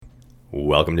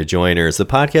Welcome to Joiners, the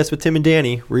podcast with Tim and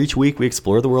Danny, where each week we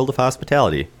explore the world of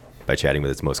hospitality by chatting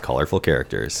with its most colorful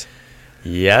characters.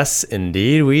 Yes,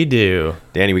 indeed we do.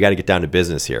 Danny, we got to get down to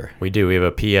business here. We do. We have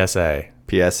a PSA.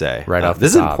 PSA. Right off the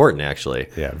This top. is important, actually.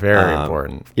 Yeah, very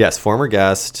important. Yes, former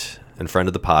guest and friend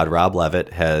of the pod, Rob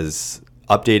Levitt, has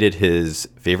updated his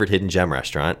favorite hidden gem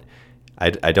restaurant.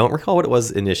 I don't recall what it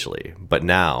was initially, but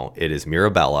now it is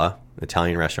Mirabella, an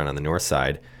Italian restaurant on the north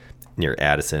side near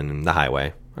Addison and the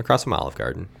highway, across from Olive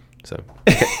Garden. So,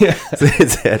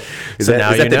 is that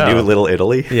the new Little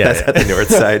Italy? Yeah, That's at the north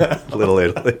side, Little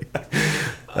Italy.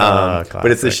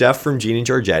 But it's the chef from Gene and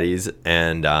Giorgetti's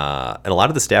and a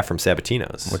lot of the staff from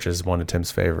Sabatino's, Which is one of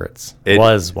Tim's favorites.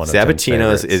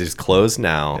 Sabatino's is closed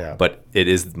now, Yeah. but it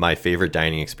is my favorite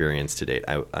dining experience to date.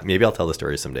 Maybe I'll tell the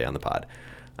story someday on the pod,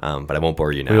 but I won't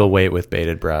bore you now. We will wait with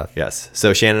bated breath. Yes.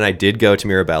 So Shannon and I did go to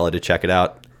Mirabella to check it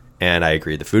out, and I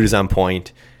agree. The food is on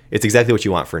point. It's exactly what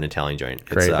you want for an Italian joint.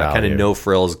 Great It's kind of value. no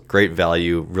frills, great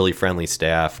value, really friendly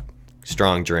staff,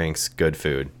 strong drinks, good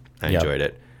food. I enjoyed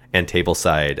it. And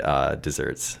tableside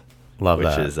desserts. Love which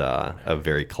that. is a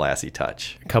very classy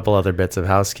touch. A couple other bits of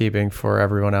housekeeping for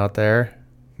everyone out there.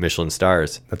 Michelin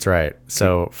stars. That's right.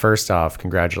 So first off,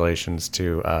 congratulations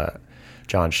to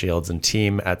John Shields and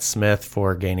team at Smith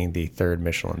for gaining the third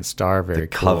Michelin star. Very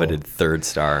cool. Coveted third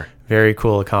star. Very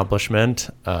cool accomplishment.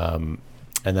 And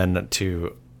then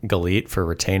to Galit for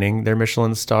retaining their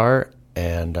Michelin star.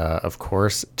 And of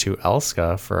course to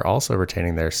Elske for also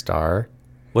retaining their star.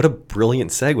 What a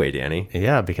brilliant segue, Danny.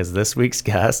 Yeah, because this week's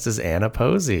guest is Anna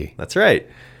Posey. That's right.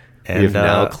 And We've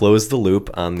now closed the loop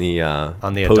on the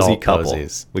Posey adult couple.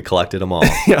 Posies. We collected them all.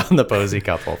 On the Posey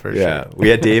couple, for Yeah. sure. We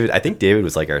had David. I think David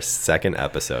was like our second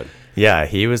episode. Yeah,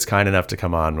 he was kind enough to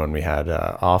come on when we had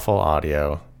awful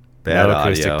audio, Bad no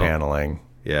acoustic audio. paneling,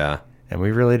 Yeah. and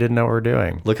we really didn't know what we were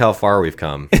doing. Look how far we've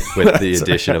come with the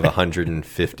addition of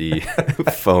 150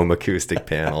 foam acoustic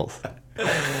panels.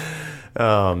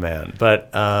 Oh, man. But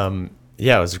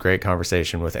yeah, it was a great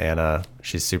conversation with Anna.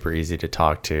 She's super easy to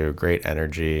talk to, great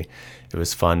energy. It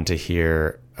was fun to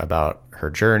hear about her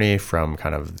journey from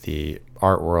kind of the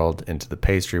art world into the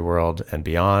pastry world and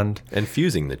beyond. And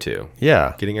fusing the two.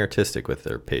 Yeah. Getting artistic with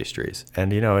their pastries.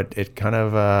 And, it kind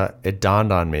of, it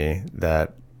dawned on me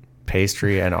that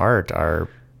pastry and art are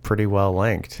pretty well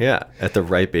linked. Yeah. At the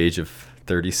ripe age of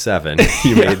 37,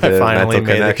 you made the finally mental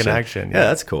made the connection. connection. Yeah,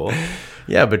 that's cool.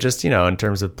 Yeah, but just, in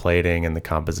terms of plating and the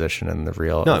composition and the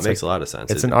real... No, it makes a lot of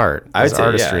sense. It's an art. I would There's say,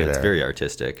 artistry yeah, there. it's very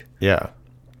artistic. Yeah,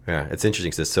 Yeah, it's interesting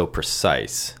because it's so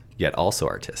precise, yet also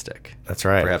artistic. that's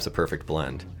right. Perhaps a perfect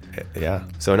blend. Yeah,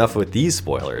 So enough with these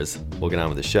spoilers. We'll get on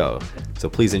with the show. So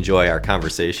please enjoy our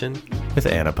conversation. with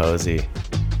Anna Posey.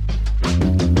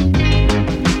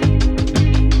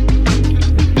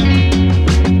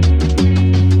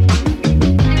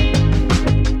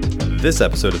 This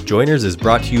episode of Joiners is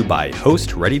brought to you by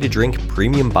Host Ready-to-Drink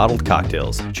Premium Bottled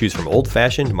Cocktails. Choose from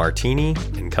old-fashioned, martini,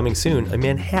 and coming soon, a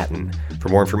Manhattan. For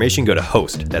more information, go to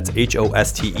Host, that's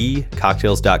H-O-S-T-E,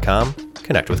 cocktails.com.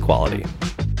 Connect with quality.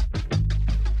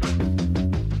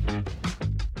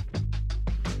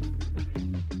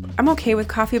 I'm okay with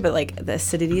coffee, but like the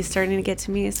acidity is starting to get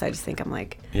to me, so I just think I'm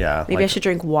like, Yeah, maybe I should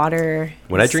drink water.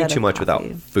 When I drink instead too of much coffee.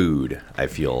 without food, I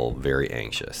feel very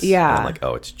anxious. Yeah. And I'm like,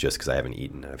 oh, it's just because I haven't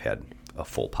eaten. I've had a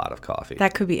full pot of coffee.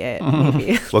 That could be it,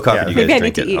 maybe. What coffee do you Maybe I guys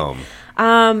need drink to at eat. home?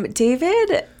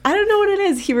 David, I don't know what it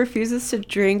is. He refuses to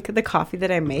drink the coffee that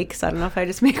I make, so I don't know if I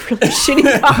just make really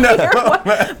shitty coffee or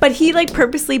what. But he like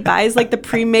purposely buys like the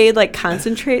pre-made like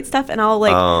concentrate stuff, and I'll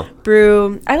like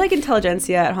brew. I like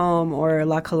Intelligentsia at home or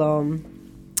La Colombe.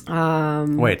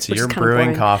 Wait, so which you're is kinda brewing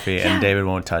boring. coffee Yeah. and David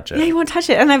won't touch it? Yeah, he won't touch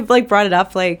it. And I've like brought it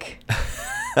up like,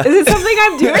 is it something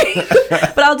I'm doing?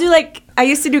 But I'll do like, I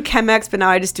used to do Chemex, but now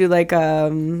I just do like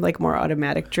more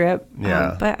automatic drip.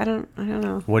 Yeah. But I don't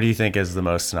know. What do you think is the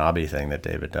most snobby thing that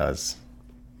David does?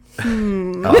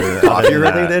 Coffee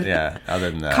related? Yeah, other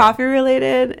than that. Coffee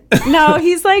related? No,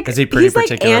 he's like, Is he pretty he's like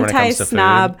particular when it comes to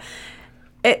anti-snob.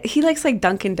 He likes like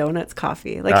Dunkin' Donuts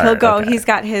coffee. Like All he'll right, go, okay. he's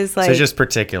got his like. So just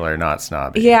particular, not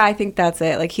snobby. Yeah, I think that's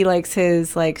it. Like he likes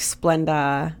his like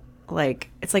Splenda, like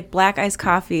it's like black iced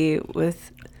coffee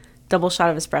with double shot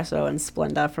of espresso and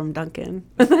Splenda from Dunkin'.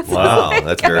 Wow,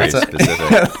 that's very specific.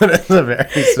 That's a very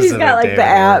specific He's got like David the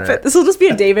app. order. This will just be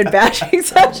a David bashing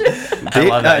session. I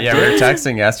love that. Yeah, we were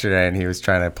texting yesterday, and he was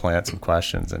trying to plant some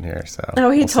questions in here. So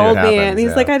Oh, he we'll see told what me, happens, and he's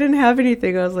yeah. like, I didn't have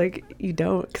anything. I was like, you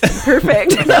don't, 'cause I'm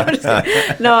perfect. No, I'm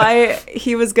just kidding.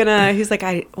 He was gonna. He's like,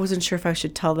 I wasn't sure if I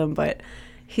should tell them, but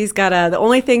he's got the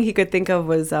only thing he could think of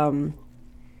was I'm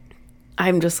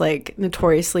just like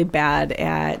notoriously bad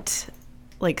at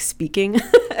like speaking.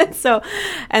 So,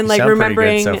 and You like sound pretty good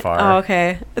remembering. so far. Oh,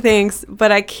 okay, thanks.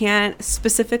 But I can't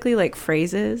specifically like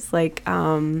phrases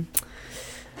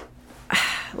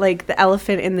like the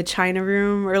elephant in the china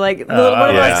room, or like what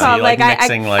it was called. So like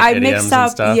mixing, I idioms mixed and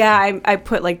up. stuff? Yeah, I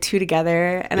put like two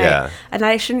together, and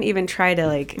I shouldn't even try to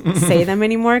like say them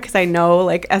anymore because I know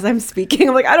like as I'm speaking,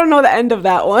 I'm like I don't know the end of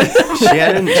that one.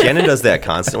 Shannon does that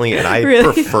constantly, and I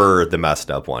Really? prefer the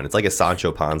messed up one. It's like a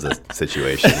Sancho Panza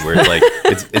situation where it's like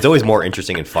it's always more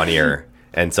interesting and funnier.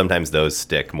 And sometimes those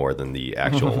stick more than the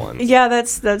actual ones. Yeah,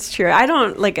 that's true. I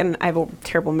don't like, and I have a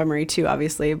terrible memory too,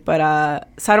 obviously. But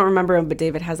so I don't remember them. But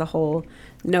David has a whole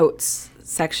notes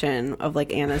section of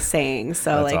like Anna's sayings.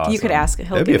 So That's like you could awesome. ask. He'll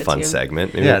That'd be give a it fun to you.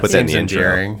 segment. Maybe Yeah, we'll put that in the intro.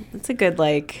 endearing. It's a good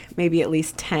like maybe at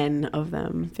least 10 of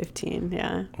them, 15.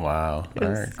 Yeah. Wow. All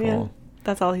right, cool. Yeah.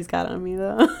 That's all he's got on me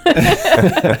though.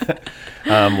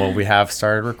 Well, we have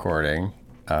started recording.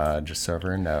 Just so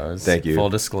everyone knows. Thank you. Full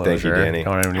disclosure. Thank you, Danny.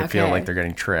 Don't want anyone to feel Okay. like they're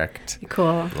getting tricked.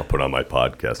 Cool. I'll put on my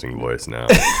podcasting voice now.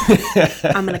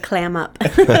 I'm gonna clam up.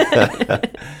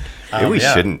 Maybe we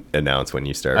yeah. shouldn't announce when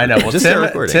you start. I know. Well, Just start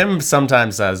recording. Tim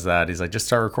sometimes says that. He's like, just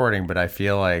start recording. But I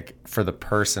feel like for the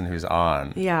person who's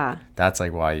on, Yeah. that's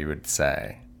like why you would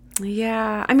say.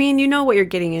 Yeah, I mean, you know what you're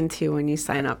getting into when you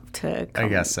sign up to come, I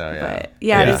guess so, yeah. But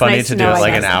yeah, It'd be it's funny nice to to do know it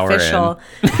like I an guess hour official.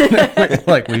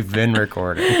 like we've been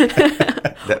recording.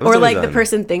 That was Or always like the on.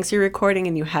 person thinks you're recording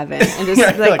and you haven't, and just Yeah,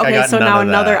 like, like, I okay, got so none now of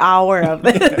another that. hour of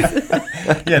this.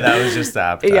 Yeah, that was just the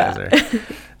appetizer.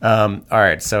 All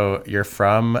right, so you're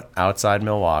from outside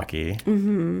Milwaukee,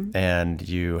 and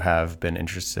you have been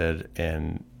interested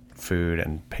in food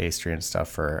and pastry and stuff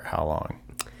for how long?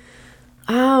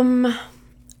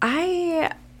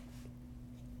 I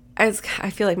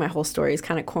feel like my whole story is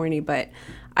kind of corny, but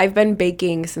I've been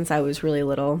baking since I was really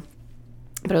little.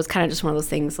 But it was kind of just one of those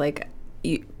things like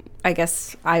we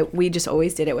just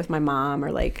always did it with my mom,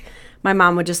 or like my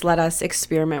mom would just let us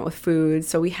experiment with food.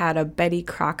 So we had a Betty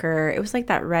Crocker. It was like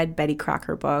that red Betty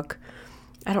Crocker book.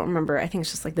 I don't remember. I think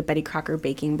it's just like the Betty Crocker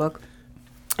baking book.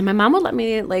 And my mom would let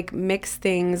me like mix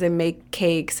things and make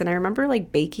cakes. And I remember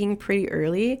like baking pretty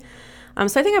early.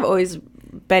 So I think I've always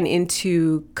been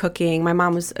into cooking. My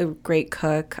mom was a great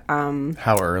cook.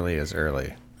 How early is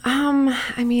early?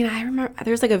 I mean, I remember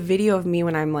there's like a video of me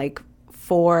when I'm like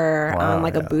 4 Wow, on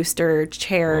like yeah. a booster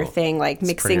chair thing, like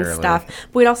mixing pretty early. stuff.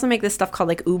 But we'd also make this stuff called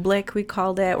like oobleck, we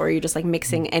called it, where you're just like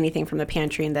mixing anything from the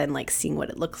pantry and then like seeing what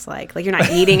it looks like. Like you're not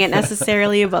eating it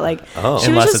necessarily, but like she Unless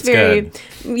was just it's very good.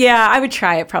 Yeah, I would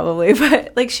try it probably,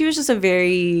 but like she was just a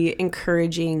very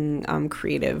encouraging,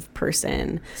 creative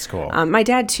person. It's cool. My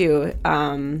dad too.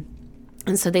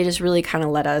 And so they just really kind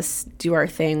of let us do our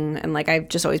thing. And like, I've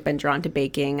just always been drawn to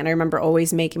baking. And I remember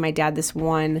always making my dad this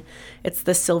one, it's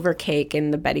the silver cake in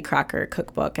the Betty Crocker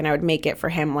cookbook. And I would make it for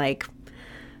him like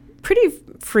pretty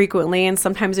frequently. And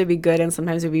sometimes it'd be good and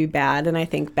sometimes it'd be bad. And I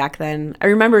think back then, I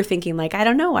remember thinking like, I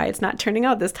don't know why it's not turning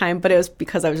out this time. But it was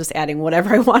because I was just adding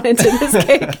whatever I wanted to this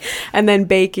cake and then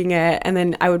baking it. And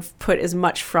then I would put as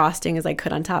much frosting as I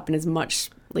could on top and as much,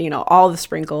 all the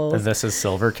sprinkles. And this is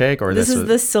silver cake, or This is was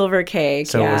the silver cake.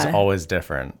 so yeah. it was always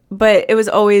different. But it was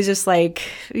always just like,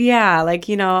 yeah, like,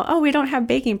 oh, we don't have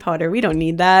baking powder. We don't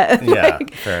need that. Yeah,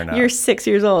 Like, fair enough. You're 6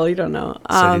 years old. You don't know.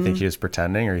 So do you think he was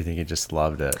pretending, or do you think he just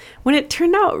loved it? When it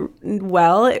turned out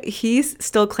well, he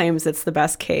still claims it's the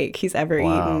best cake he's ever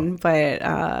eaten. But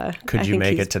Could you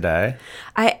make it today?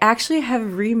 I actually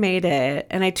have remade it,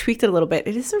 and I tweaked it a little bit.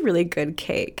 It is a really good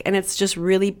cake, and it's just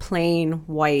really plain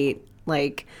white.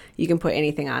 Like you can put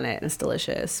anything on it and it's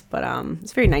delicious, but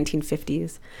it's very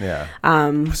 1950s. Yeah.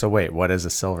 So wait, what is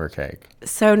a silver cake?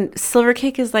 So silver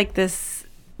cake is like this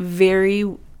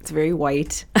it's very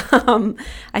white.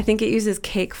 I think it uses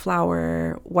cake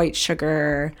flour, white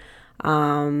sugar.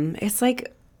 It's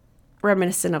like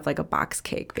reminiscent of like a box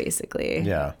cake basically.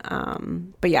 Yeah.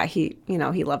 But yeah, he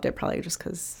loved it probably just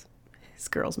because his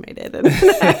girls made it. And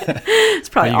it's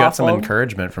probably But you got some awful.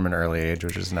 encouragement from an early age,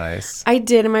 which is nice. I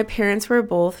did, and my parents were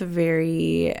both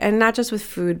very, and not just with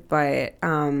food, but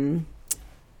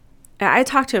I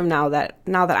talk to him now that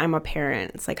I'm a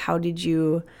parent. It's like, how did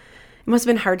you? It must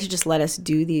have been hard to just let us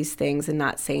do these things and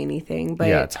not say anything. But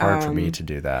Yeah, it's hard for me to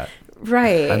do that.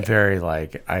 Right. I'm very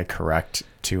like, I correct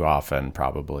too often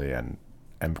probably, and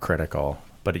am critical,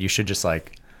 but you should just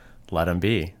like let them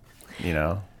be,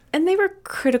 And they were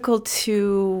critical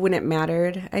too when it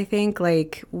mattered. I think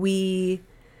like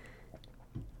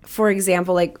for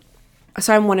example, like,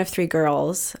 so I'm one of 3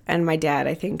 girls, and my dad,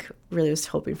 I think, really was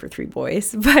hoping for 3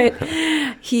 boys, but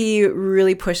he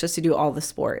really pushed us to do all the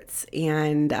sports.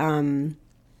 And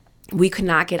we could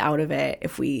not get out of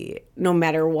it no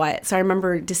matter what. So I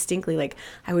remember distinctly, like,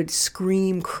 I would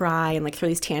scream, cry, and like throw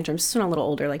these tantrums. This is when I was a little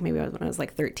older, like maybe when I was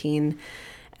like 13.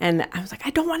 And I was like,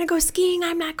 I don't want to go skiing.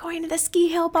 I'm not going to the ski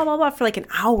hill, blah, blah, blah, for like an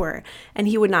hour. And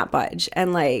he would not budge.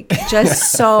 And like,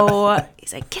 just so,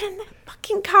 he's like, get in the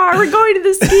fucking car. We're going to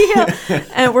the ski hill.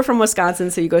 And we're from Wisconsin,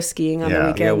 so you go skiing on the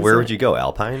weekends. Yeah, where would you go?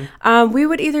 Alpine? We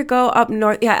would either go up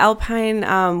north. Yeah,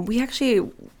 Alpine. We actually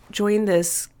joined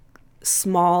this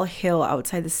small hill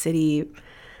outside the city.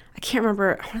 I can't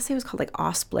remember. I want to say it was called like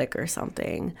Osblick or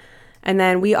something. And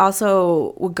then we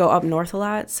also would go up north a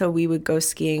lot. So we would go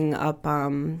skiing up,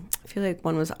 I feel like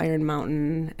one was Iron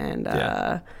Mountain and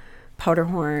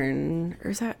Powderhorn. Or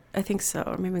is that? I think so.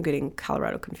 Or maybe I'm getting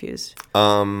Colorado confused.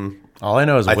 All I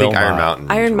know is I think Iron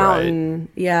Mountain. Iron Mountain,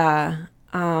 yeah.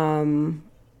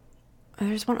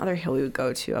 There's one other hill we would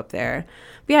go to up there.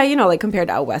 But yeah, you know, like compared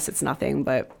to out west, it's nothing.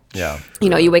 But yeah, you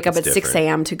know, you wake up at different. 6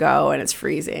 a.m. to go and it's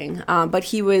freezing. But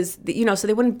he was, you know, so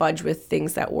they wouldn't budge with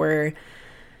things that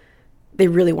they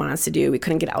really want us to do. We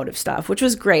couldn't get out of stuff, which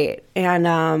was great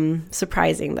and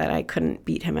surprising that I couldn't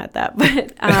beat him at that.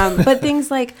 But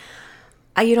things like,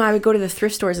 I would go to the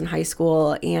thrift stores in high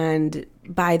school and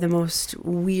buy the most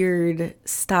weird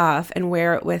stuff and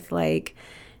wear it with like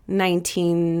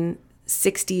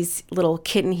 1960s little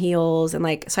kitten heels. And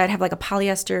like, so I'd have like a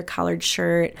polyester collared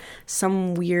shirt,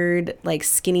 some weird like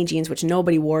skinny jeans, which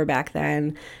nobody wore back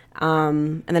then.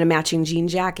 And then a matching jean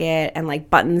jacket and like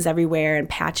buttons everywhere and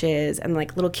patches and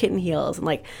like little kitten heels. And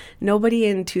like nobody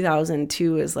in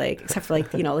 2002 is like, except for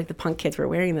like, you know, like the punk kids were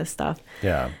wearing this stuff.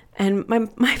 Yeah. And my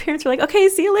parents were like, okay,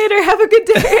 see you later. Have a good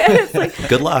day. And it's like,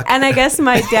 good luck. And I guess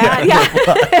my dad,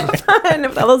 fun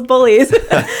with all those bullies.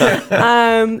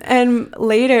 And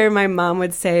later my mom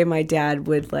would say my dad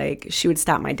would like, she would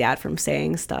stop my dad from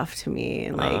saying stuff to me.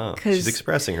 And like, cause she's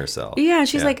expressing herself. Yeah.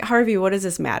 She's like, Harvey, what does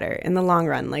this matter in the long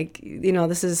run? Like, you know,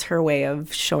 this is her way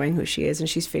of showing who she is and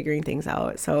she's figuring things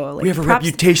out. So like, we have a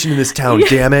reputation in this town,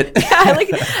 damn it. Yeah.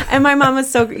 Like, and my mom was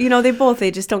so, you know,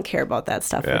 they just don't care about that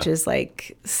stuff, which is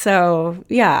like, so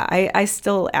yeah, I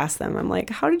still ask them. I'm like,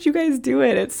 how did you guys do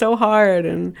it? It's so hard.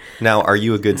 And now, are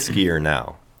you a good skier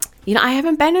now? You know, I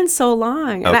haven't been in so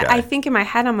long. And I think in my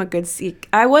head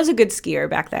I was a good skier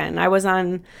back then. I was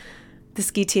on the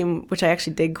ski team, which I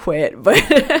actually did quit, but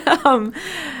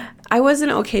I was an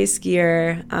okay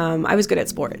skier. I was good at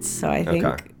sports. So I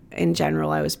think in general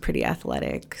I was pretty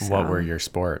athletic. So. What were your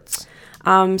sports?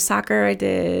 Soccer I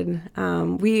did.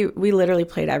 We literally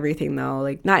played everything though.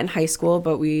 Like not in high school,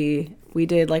 but we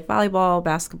did like volleyball,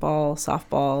 basketball,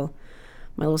 softball.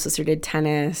 My little sister did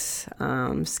tennis,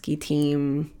 ski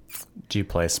team. Do you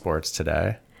play sports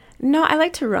today? No, I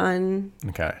like to run.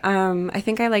 Okay. I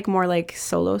think I like more like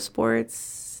solo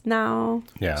sports now.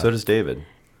 Yeah. So does David.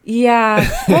 Yeah.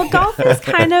 Well, golf is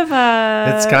kind of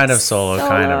it's kind of solo,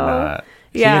 kind of not.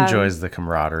 Yeah. He enjoys the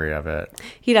camaraderie of it.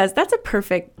 He does. That's a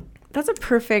perfect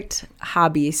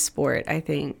hobby sport, I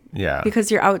think. Yeah. Because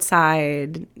you're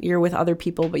outside, you're with other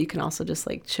people, but you can also just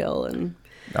like chill. And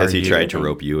Has he tried to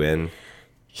rope you in?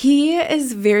 He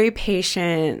is very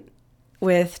patient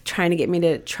with trying to get me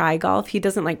to try golf. He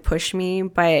doesn't like push me,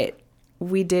 but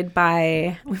we bought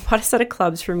a set of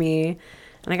clubs for me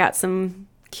and I got some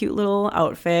cute little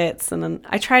outfits, and then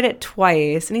I tried it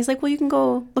twice and he's like, well, you can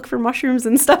go look for mushrooms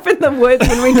and stuff in the woods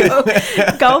when we go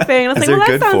golfing. And I was Is like, well, there that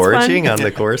good sounds foraging fun. on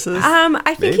the courses? I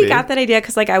think Maybe. he got that idea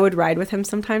because like I would ride with him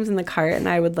sometimes in the cart and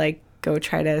I would like go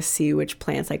try to see which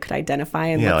plants I could identify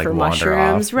and look like for wander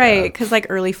mushrooms. off, Right. yeah. Because like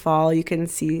early fall you can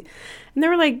see, and they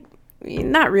were like,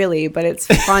 not really, but it's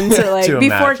fun to like To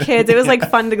before imagine. kids it was like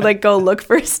fun to like go look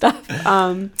for stuff.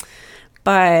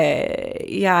 But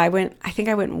yeah, I think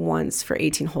I went once for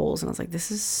 18 holes and I was like, this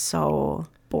is so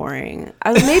boring.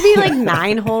 Maybe like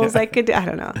 9 holes I could do. I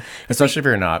don't know. Especially if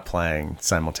you're not playing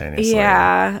simultaneously.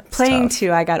 Yeah. It's Playing tough.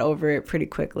 too, I got over it pretty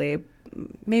quickly.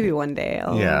 Maybe one day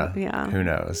Yeah. Who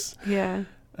knows? Yeah.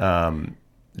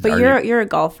 But But you're a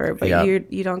golfer, but Yeah.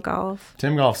 you don't golf.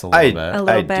 Tim golfs a little bit. A little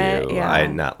I bit, do. yeah.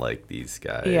 I'm not like these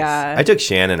guys. Yeah. I took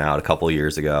Shannon out a couple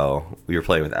years ago. We were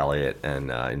playing with Elliot and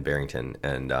in Barrington,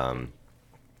 and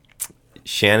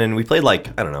Shannon, we played like,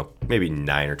 I don't know, maybe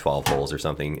 9 or 12 holes or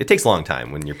something. It takes a long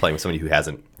time when you're playing with somebody who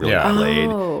hasn't really Yeah. played.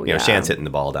 Oh, Yeah. yeah. Shannon's hitting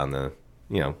the ball down the,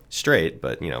 straight,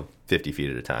 but 50 feet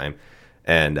at a time.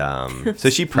 And so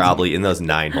she probably in those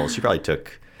 9 holes, she probably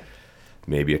took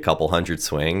maybe a couple hundred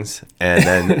swings, and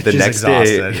then the She's next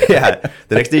exhausted. day,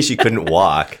 the next day she couldn't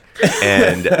walk,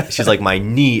 and she's like, my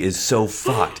knee is so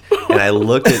fucked. And I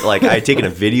looked at I had taken a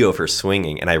video of her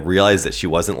swinging, and I realized that she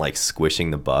wasn't like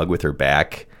squishing the bug with her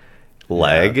back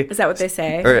leg. Is that what they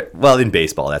say? Or, well, in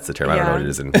baseball, that's the term. I don't know what it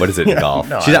is. What is it in golf?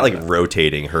 No, She's I not like don't know.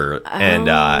 rotating her,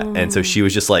 and so she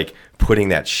was just like putting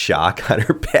that shock on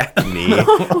her back knee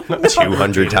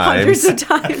 200 times. Hundreds of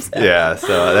times. Yeah,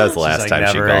 so that was the last like, time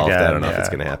she never golfed. I again, don't know if it's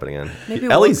yeah. going to happen again. Maybe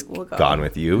Ellie's we'll go. gone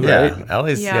with you, Yeah, right?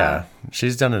 Ellie's, Yeah.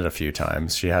 she's done it a few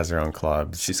times. She has her own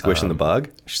clubs. She's squishing the bug.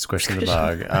 She's squishing the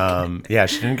bug. Yeah,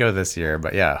 she didn't go this year,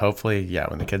 but yeah, hopefully,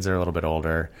 when the kids are a little bit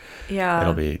older, Yeah.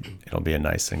 it'll be a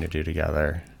nice thing to do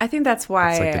together. I think that's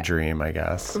why. It's like the dream, I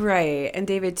guess. Right. And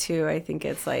David, too, I think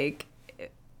it's like,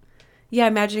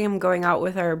 imagining him going out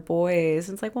with our boys.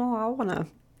 It's like, well, I want to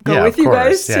go with of you course.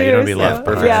 guys, too. Yeah, you don't be left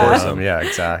perfect behind. for them. Yeah,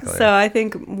 exactly. So I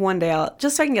think one day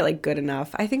just so I can get like good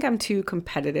enough. I think I'm too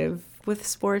competitive with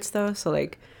sports though. So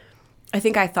like, I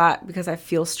think I thought because I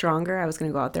feel stronger, I was going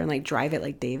to go out there and like drive it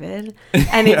like David.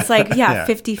 And it's like,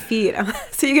 50 feet.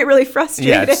 So you get really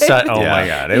frustrated. Yeah, oh Yeah. my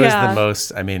God. It was Yeah. the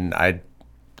most, I mean, I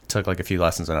took like a few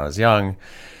lessons when I was young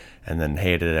and then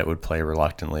hated it. Would play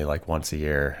reluctantly like once a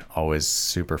year, always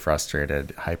super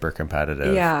frustrated, hyper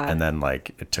competitive. Yeah. And then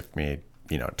like it took me,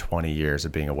 20 years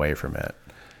of being away from it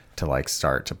to like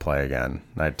start to play again.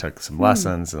 And I took some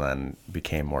lessons and then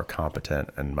became more competent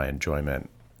and my enjoyment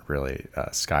really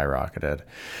skyrocketed.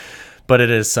 But it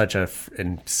is such a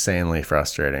insanely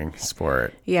frustrating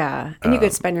sport. Yeah. And you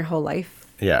could spend your whole life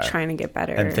Yeah. trying to get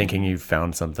better. And thinking you've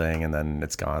found something and then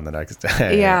it's gone the next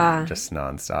day. Yeah. Just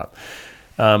nonstop.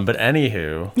 But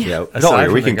anywho. Yeah, don't aside worry,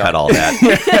 from we the can golf- cut all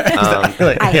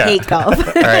that. I hate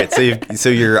golf. All right, so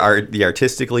you're the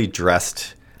artistically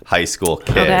dressed high school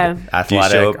kid. Okay.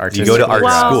 Athletic, do you go to art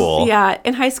artistic- school? Yeah.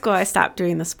 In high school, I stopped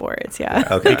doing the sports. Yeah.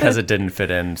 Okay. Because it didn't fit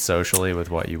in socially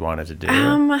with what you wanted to do.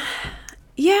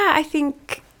 Yeah, I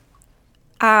think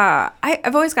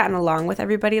I've always gotten along with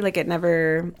everybody. Like it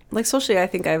never like socially. I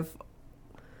think I've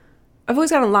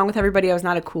always gotten along with everybody. I was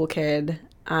not a cool kid,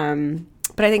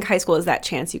 but I think high school is that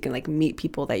chance you can like meet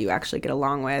people that you actually get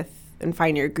along with and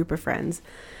find your group of friends.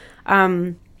 So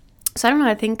I don't know.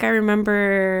 I think I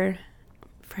remember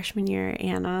freshman year,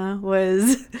 Anna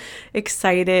was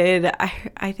excited.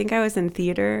 I think I was in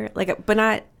theater, like, but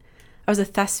not. I was a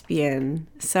thespian,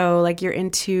 so like I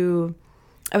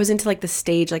was into like the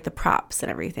stage, like the props and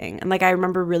everything. And like I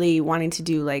remember really wanting to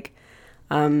do like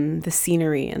the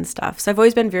scenery and stuff. So I've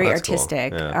always been very That's cool.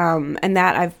 artistic. Yeah. And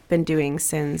that I've been doing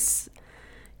since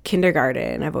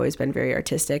kindergarten. I've always been very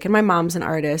artistic. And my mom's an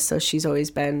artist, so she's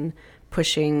always been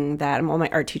pushing that. And all my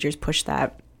art teachers push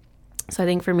that. So I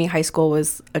think for me, high school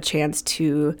was a chance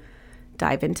to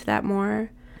dive into that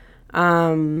more.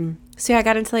 So yeah, I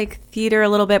got into like theater a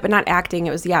little bit, but not acting.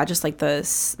 It was, just like the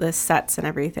sets and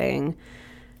everything.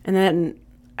 And then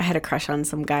I had a crush on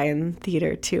some guy in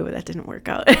theater too, but that didn't work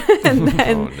out. And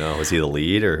then, Oh no, was he the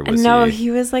lead or was no, he?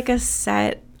 he was like a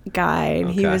set guy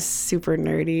and he Okay. was super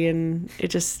nerdy and it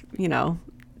just,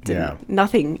 Yeah.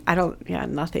 nothing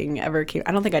ever came.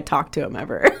 I don't think I talked to him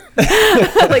ever.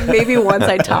 Like maybe once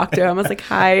I talked to him, I was like,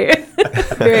 hi.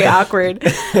 Very awkward.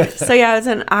 So yeah, I was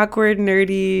an awkward,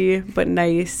 nerdy, but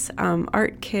nice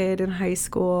art kid in high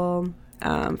school.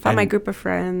 Found my group of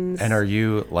friends. And are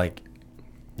you like,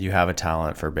 you have a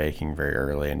talent for baking very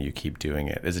early and you keep doing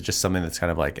it? Is it just something that's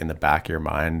kind of like in the back of your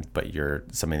mind, but you're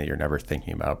something that you're never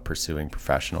thinking about pursuing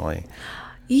professionally?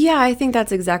 Yeah, I think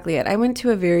that's exactly it. I went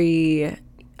to a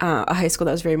high school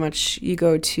that was very much, you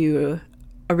go to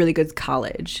a really good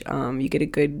college, you get a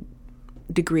good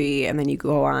degree, and then you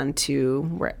go on to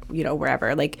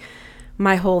wherever. Like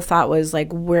my whole thought was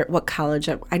like, what college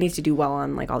I need to do well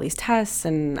on like all these tests,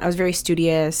 and I was very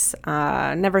studious.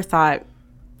 Never thought,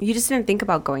 you just didn't think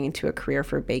about going into a career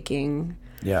for baking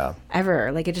Yeah.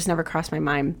 ever. Like it just never crossed my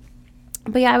mind.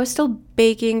 But yeah, I was still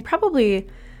baking. Probably,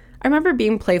 I remember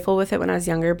being playful with it when I was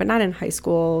younger, but not in high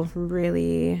school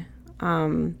really.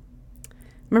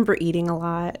 Remember eating a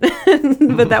lot,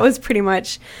 but that was pretty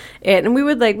much it. And we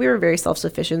were very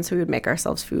self-sufficient, so we would make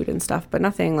ourselves food and stuff, but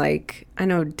nothing like, I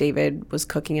know David was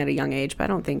cooking at a young age, but I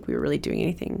don't think we were really doing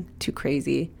anything too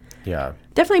crazy. Yeah.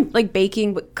 Definitely like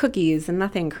baking, but cookies and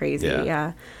nothing crazy.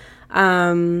 Yeah.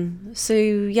 So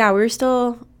yeah, we were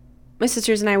still, my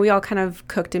sisters and I, we all kind of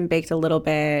cooked and baked a little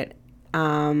bit.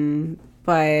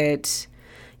 But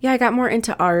yeah, I got more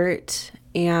into art,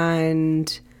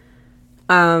 and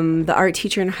the art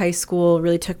teacher in high school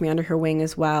really took me under her wing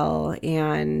as well.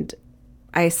 And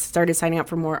I started signing up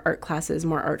for more art classes,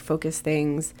 more art focused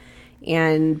things.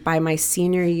 And by my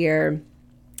senior year,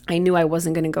 I knew I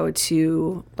wasn't going to go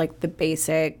to like the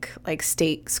basic like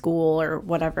state school or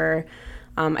whatever.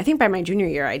 I think by my junior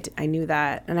year, I knew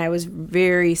that. And I was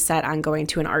very set on going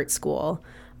to an art school,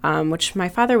 which my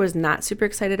father was not super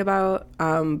excited about.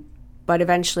 But But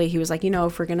eventually he was like,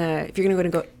 if you're gonna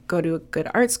go to a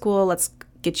good art school, let's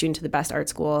get you into the best art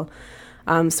school.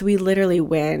 So we literally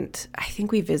went. I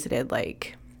think we visited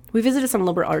some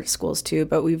liberal art schools too,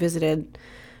 but we visited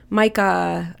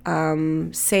Micah,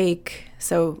 SAIC.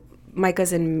 So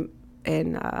Micah's in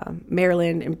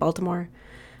Maryland, in Baltimore.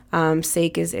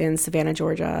 SAIC is in Savannah,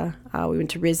 Georgia. We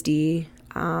went to RISD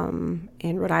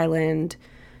in Rhode Island.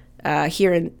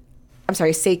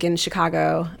 SAIC in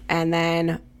Chicago. And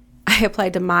then I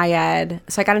applied to MyEd.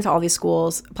 So I got into all these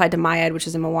schools, applied to MyEd, which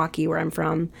is in Milwaukee, where I'm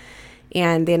from.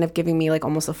 And they ended up giving me like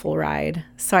almost a full ride.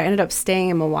 So I ended up staying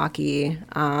in Milwaukee.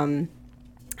 And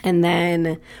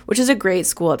then, which is a great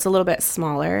school. It's a little bit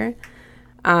smaller.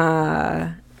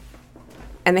 And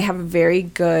they have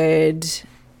they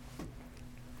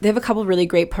have a couple really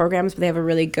great programs, but they have a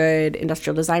really good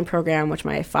industrial design program, which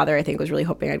my father, I think, was really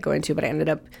hoping I'd go into, but I ended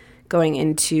up going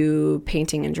into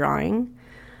painting and drawing.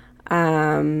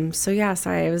 So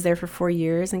I was there for 4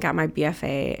 years and got my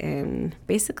BFA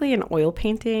in oil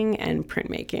painting and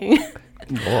printmaking.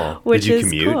 Cool. Which Did you is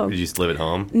commute? cool. Did you just live at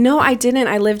home? No, I didn't.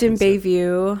 I lived in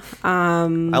Bayview. I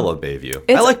love Bayview.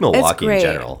 I like Milwaukee in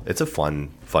general. It's a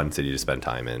fun city to spend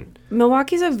time in.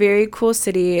 Milwaukee's a very cool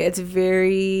city. It's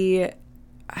very,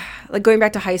 like, going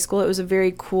back to high school, it was a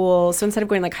very cool. So instead of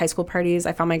going to like high school parties,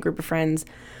 I found my group of friends.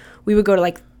 We would go to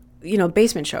like,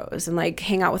 basement shows and like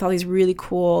hang out with all these really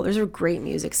cool. There's a great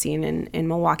music scene in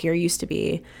Milwaukee, or used to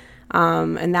be.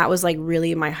 And that was like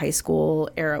really my high school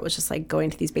era. It was just like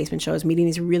going to these basement shows, meeting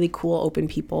these really cool open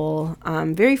people,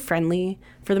 very friendly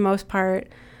for the most part.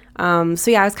 I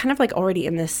was kind of like already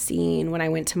in this scene when I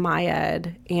went to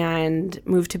MyEd and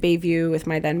moved to Bayview with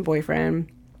my then boyfriend.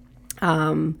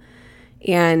 I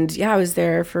was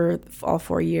there for all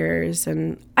 4 years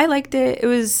and I liked it. It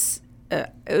was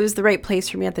the right place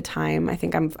for me at the time. I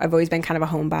think I've always been kind of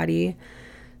a homebody.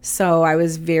 So I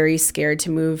was very scared to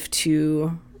move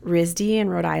to RISD in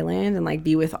Rhode Island and like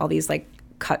be with all these like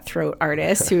cutthroat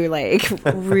artists who like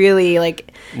really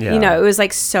like, it was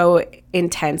like so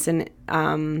intense and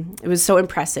it was so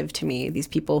impressive to me. These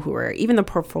people who were, even the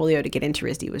portfolio to get into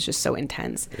RISD was just so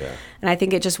intense. Yeah. And I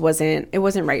think it just wasn't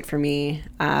right for me.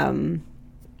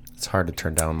 It's hard to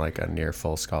turn down like a near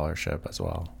full scholarship as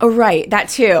well. Oh, right. That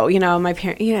too. My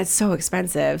parents, it's so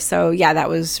expensive. So yeah, that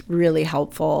was really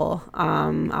helpful.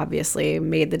 Obviously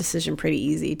made the decision pretty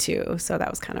easy too. So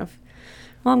that was kind of,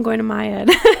 I'm going to MyEd.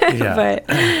 Yeah. But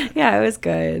yeah, it was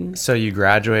good. So you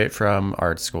graduate from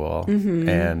art school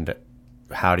and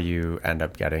how do you end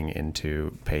up getting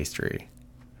into pastry?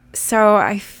 So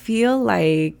I feel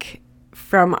like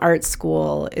from art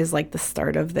school is like the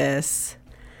start of this,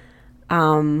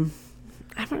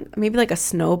 maybe like a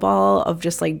snowball of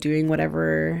just like doing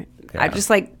whatever. Yeah. I just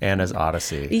like Anna's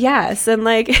Odyssey. Yes. And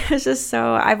like, it's just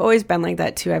so, I've always been like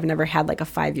that too. I've never had like a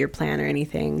 5-year plan or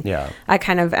anything. Yeah. I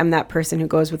kind of am that person who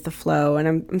goes with the flow and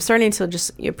I'm starting to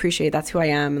just appreciate that's who I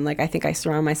am. And like, I think I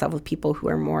surround myself with people who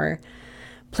are more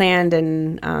planned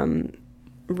and,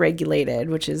 regulated,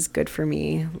 which is good for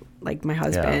me, like my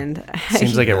husband. Yeah.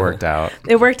 Seems like it worked out.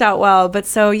 It worked out well. But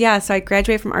so I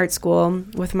graduated from art school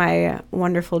with my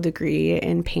wonderful degree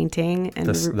in painting and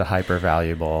the hyper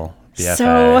valuable BFA.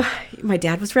 So my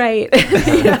dad was right.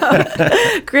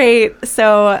 Great.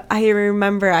 So I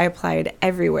remember I applied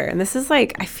everywhere, and this is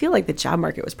like, I feel like the job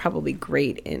market was probably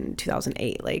great in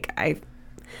 2008. Like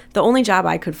the only job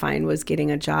I could find was getting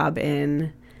a job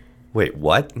in. Wait,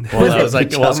 what? Well, that was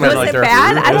like, was it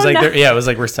bad? It was like, it was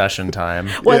like recession time.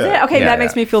 Was it? Okay, that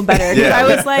makes me feel better. Yeah. I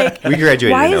was like, we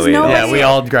graduated in 08. Yeah, we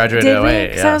all graduated in 08.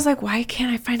 Because I was like, why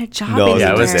can't I find a job?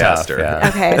 It was tough. Yeah.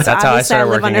 Okay, so that's how I started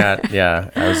working at. Yeah,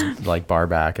 I was like bar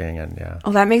backing and yeah.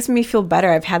 Oh, that makes me feel better.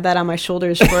 I've had that on my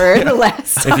shoulders for the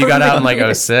last. If you got out in like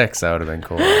 06, that would have been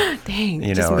cool. Dang,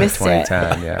 just missed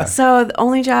 2010. Yeah. So the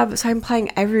only job, so I'm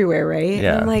applying everywhere, right?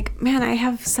 Yeah. And I'm like, man, I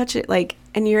have such a like.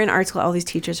 And you're in art school, all these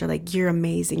teachers are like, you're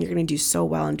amazing. You're going to do so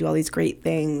well and do all these great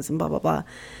things and blah, blah, blah. And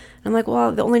I'm like,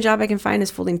 well, the only job I can find is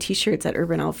folding T-shirts at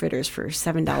Urban Outfitters for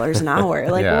 $7 an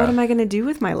hour. Like, what am I going to do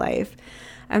with my life?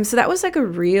 So that was like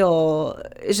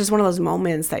it's just one of those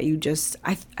moments that you just,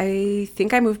 I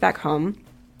think I moved back home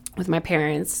with my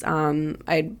parents.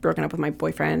 I'd broken up with my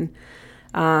boyfriend.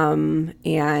 I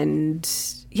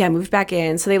moved back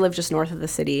in. So they live just north of the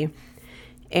city.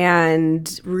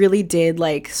 And really did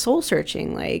like soul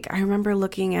searching. Like I remember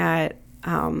looking at,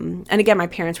 and again, my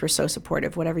parents were so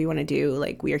supportive, whatever you want to do,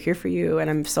 like we are here for you. And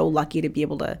I'm so lucky to be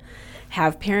able to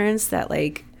have parents that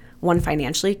like one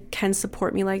financially can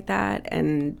support me like that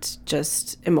and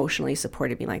just emotionally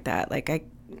supported me like that. Like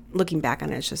looking back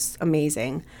on it, it's just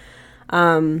amazing.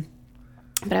 But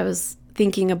I was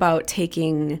thinking about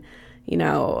taking,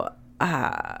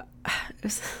 it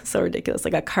was so ridiculous,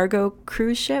 like a cargo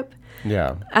cruise ship.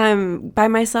 Yeah. By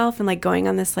myself, and like going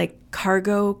on this like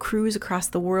cargo cruise across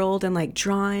the world, and like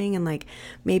drawing, and like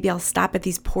maybe I'll stop at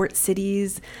these port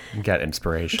cities. Get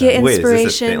inspiration. Wait, is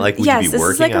this a thing? Like, would you be this is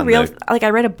working like a on real. the- Like, I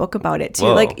read a book about it too.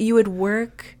 Whoa. Like, you would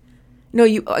work. No,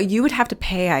 you would have to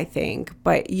pay, I think,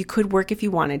 but you could work if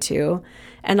you wanted to,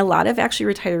 and a lot of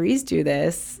actually retirees do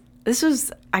this. This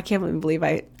was, I can't even believe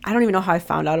I don't even know how I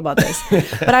found out about this,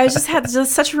 but I had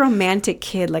such a romantic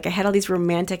kid. Like, I had all these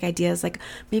romantic ideas, like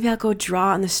maybe I'll go draw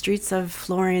on the streets of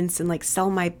Florence and like sell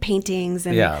my paintings.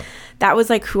 And that was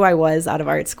like who I was out of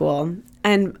art school.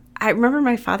 And I remember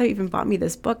my father even bought me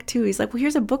this book too. He's like, well,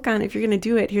 here's a book on, if you're going to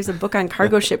do it, here's a book on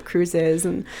cargo ship cruises.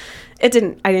 And I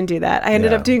didn't do that. I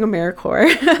ended up doing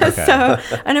AmeriCorps. Okay.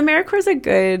 So, and AmeriCorps is a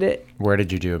good. Where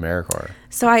did you do AmeriCorps?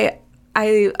 So I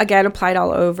again applied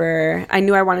all over. I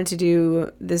knew I wanted to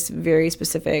do this very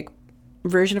specific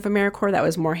version of AmeriCorps that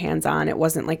was more hands-on. It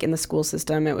wasn't like in the school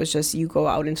system. It was just you go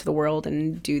out into the world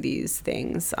and do these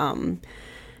things.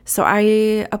 So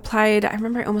I applied. I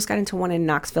remember I almost got into one in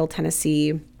Knoxville,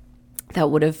 Tennessee. That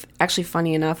would have actually,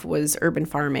 funny enough, was urban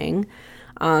farming.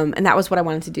 And that was what I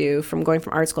wanted to do from going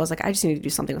from art school. I was like, I just need to do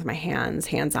something with my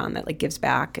hands-on that like gives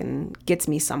back and gets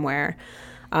me somewhere.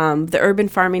 The urban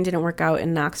farming didn't work out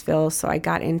in Knoxville, so I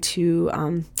got into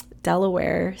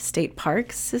Delaware State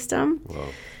Parks system. Whoa.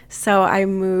 So I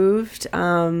moved.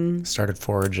 Started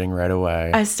foraging right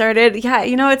away. I started,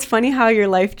 it's funny how your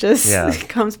life just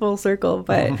comes full circle.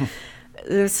 But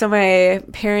so my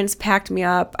parents packed me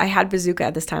up. I had Bazooka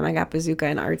at this time. I got Bazooka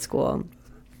in art school,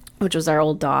 which was our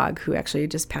old dog who actually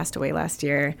just passed away last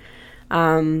year.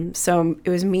 So it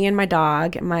was me and my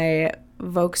dog, and my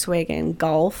Volkswagen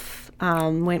Golf.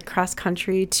 Went cross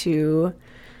country to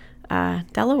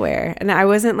Delaware, and I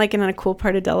wasn't like in a cool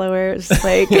part of Delaware. It was just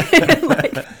like,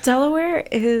 like Delaware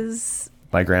is.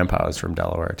 My grandpa was from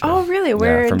Delaware too. Oh, really?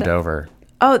 Where? Yeah, from Dover.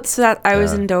 Oh, so that I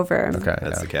was in Dover. Okay,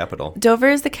 That's the capital. Dover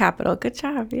is the capital. Good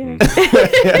job. Yeah.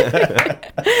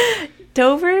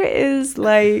 Dover is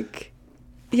like,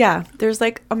 there's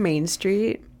like a main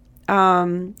street.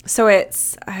 So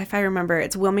it's, if I remember,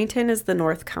 it's Wilmington is the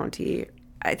North County.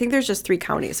 I think there's just 3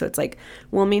 counties. So it's like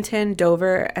Wilmington,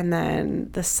 Dover, and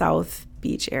then the South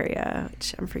Beach area,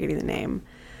 which I'm forgetting the name.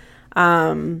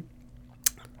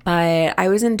 But I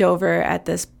was in Dover at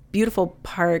this beautiful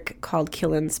park called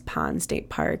Killen's Pond State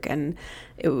Park. And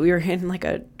we were in like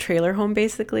a trailer home,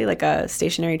 basically, like a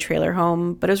stationary trailer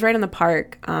home. But it was right in the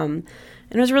park. And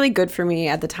it was really good for me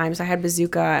at the time. So I had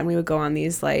Bazooka, and we would go on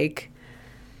these like,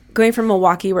 going from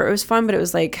Milwaukee, where it was fun, but it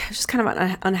was like just kind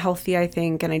of unhealthy, I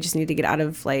think. And I just need to get out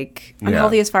of like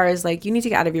unhealthy as far as like you need to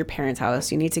get out of your parents'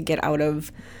 house. You need to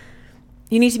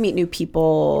meet new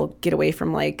people, get away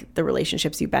from like the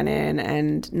relationships you've been in.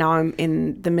 And now I'm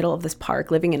in the middle of this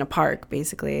park, living in a park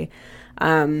basically,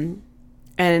 and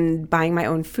buying my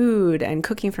own food and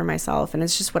cooking for myself. And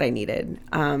it's just what I needed.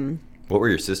 What were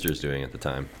your sisters doing at the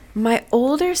time? My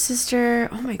older sister,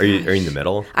 oh my gosh. Are you in the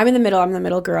middle? I'm in the middle. I'm the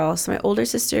middle girl. So my older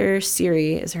sister,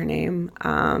 Siri, is her name.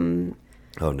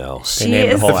 Oh no. She They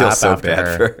named the is. whole I feel app so after bad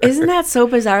her. for her. Isn't that so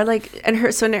bizarre? Like, and her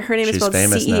name is She's spelled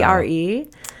famous now. Cere.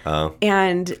 Oh.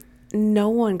 And no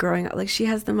one growing up, like, she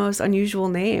has the most unusual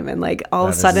name, and like all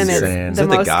of That a sudden is it's insane. Is the that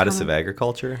the most goddess common. of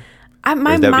agriculture? My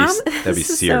Or that'd mom. that'd be this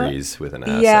is so- Ceres with an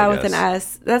S. Yeah, I with an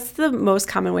guess. S. That's the most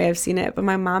common way I've seen it. But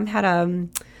my mom had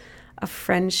a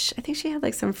French. I think she had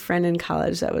like some friend in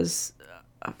college that was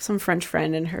some French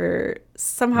friend, and her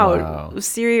somehow Wow.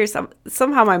 Siri or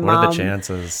somehow my What mom. are the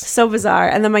chances? So bizarre.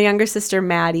 And then my younger sister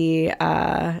Maddie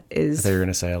I is. thought you were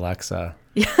gonna say Alexa.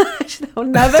 Yeah, no,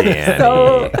 never. Danny.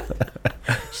 So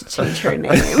should change her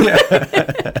name.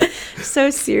 So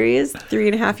Siri is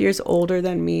 3.5 years older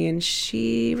than me, and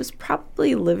she was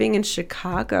probably living in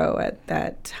Chicago at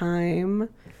that time.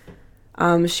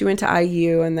 She went to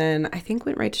IU and then I think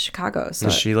went right to Chicago. So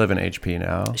Does she live in HP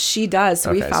now? she does.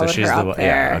 So we followed she's her up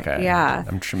there. Yeah, okay. Yeah.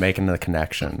 I'm making the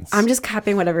connections. I'm just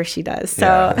copying whatever she does. So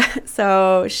Yeah.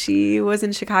 so she was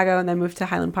in Chicago and then moved to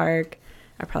Highland Park.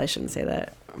 I probably shouldn't say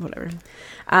that. Whatever.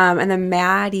 And then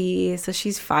Maddie, so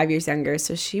she's 5 years younger,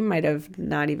 so she might have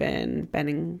not even been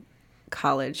in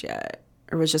college yet,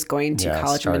 or was just going to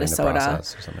college in starting the Minnesota.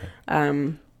 process or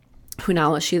something.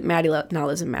 Maddie now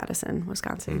lives in Madison,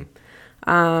 Wisconsin.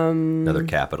 Another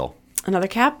capital. Another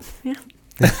cap, yeah.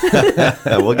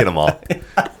 We'll get them all.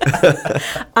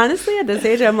 Honestly, at this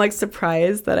age, I'm like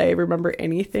surprised that I remember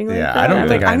anything like that. I don't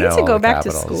think I know need to all go the back to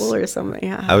capitals. school or something.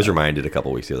 Yeah. I was reminded a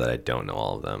couple weeks ago that I don't know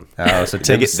all of them. Oh, so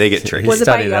they get tricky. Was it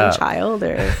by a studied young up. child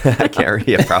or? I can't.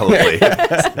 Yeah, probably. What,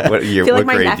 I feel like what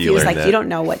my grade do nephew you was learn like, that? "You don't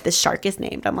know what this shark is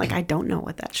named." I'm like, "I don't know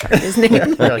what that shark is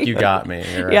named." You're like, you got me.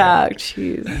 You're right. Yeah,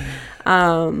 jeez.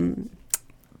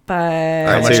 But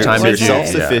All right, much so time you're did you-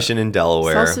 self-sufficient in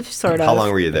Delaware. Sort of. How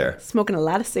long were you there? Smoking a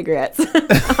lot of cigarettes.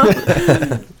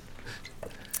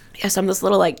 Yes, I'm this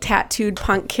little like tattooed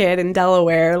punk kid in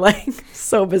Delaware, like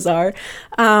so bizarre.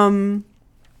 But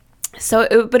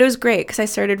it was great because I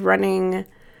started running.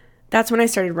 That's when I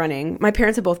started running. My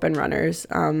parents have both been runners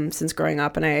since growing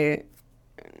up, and I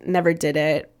never did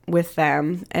it with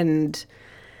them. And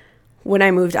when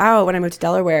I moved to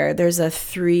Delaware, there's a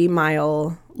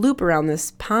 3-mile loop around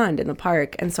this pond in the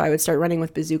park. And so I would start running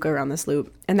with Bazooka around this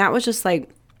loop. And that was just like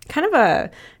kind of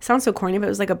sounds so corny, but it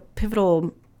was like a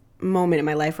pivotal moment in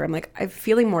my life where I'm like, I'm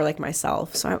feeling more like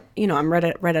myself. So, I'm right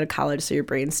out of college. So you're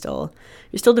still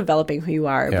developing who you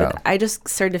are. Yeah. But I just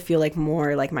started to feel like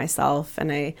more like myself.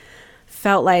 And I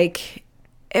felt like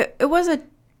it was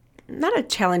not a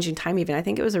challenging time even. I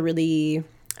think it was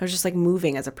I was just like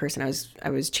moving as a person. I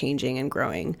was changing and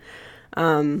growing.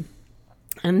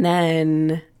 And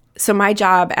then, so my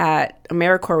job at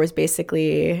AmeriCorps was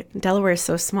basically, Delaware is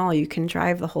so small, you can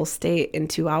drive the whole state in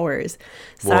 2 hours.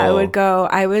 So Whoa.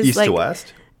 I was East like to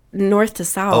west? north to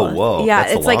south. Oh, whoa. Yeah,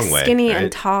 That's a it's like long way, skinny right?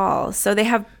 and tall. So they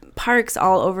have parks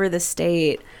all over the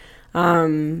state.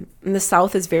 And the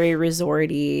south is very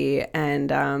resorty, and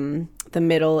the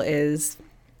middle is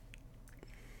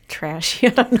trashy.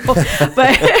 I don't know,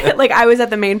 but like I was at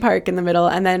the main park in the middle,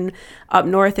 and then up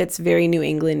north it's very New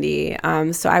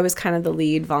Englandy. So I was kind of the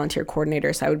lead volunteer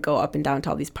coordinator, so I would go up and down to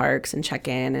all these parks and check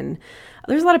in, and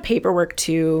there's a lot of paperwork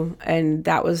too. And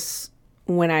that was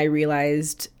when I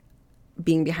realized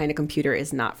being behind a computer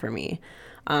is not for me.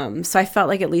 So I felt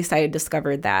like at least I had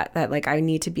discovered that like I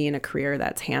need to be in a career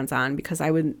that's hands-on, because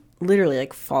I would literally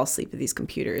like fall asleep at these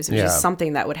computers. It was just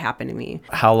something that would happen to me.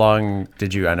 How long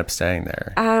did you end up staying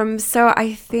there? So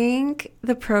I think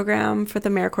the program for the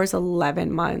AmeriCorps is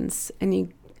 11 months,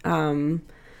 and and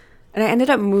I ended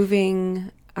up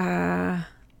moving. I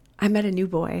met a new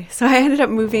boy, so I ended up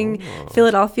moving.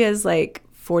 Philadelphia is like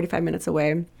 45 minutes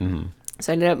away, so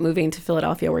I ended up moving to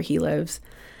Philadelphia where he lives.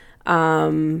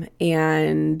 And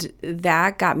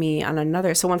that got me on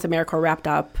another. So once AmeriCorps wrapped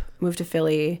up, moved to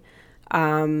Philly.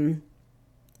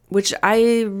 Which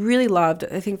I really loved.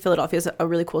 I think Philadelphia is a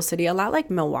really cool city, a lot like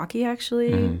Milwaukee,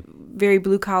 actually. Very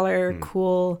blue collar,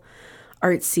 cool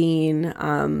art scene.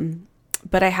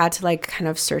 But I had to like kind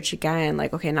of search again,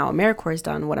 like, okay, now AmeriCorps is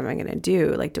done. What am I going to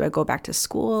do? Like, do I go back to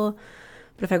school?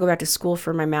 But if I go back to school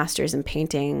for my master's in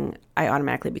painting, I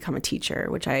automatically become a teacher,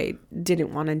 which I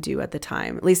didn't want to do at the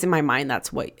time. At least in my mind,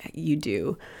 that's what you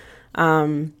do.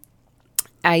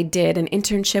 I did an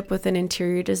internship with an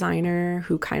interior designer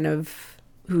who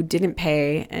didn't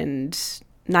pay, and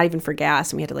not even for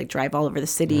gas. And we had to like drive all over the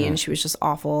city, and she was just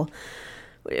awful.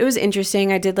 It was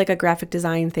interesting. I did like a graphic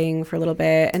design thing for a little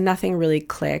bit, and nothing really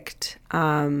clicked.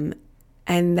 And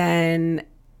then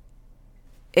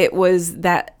it was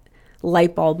that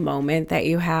light bulb moment that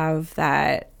you have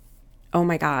that, oh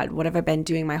my God, what have I been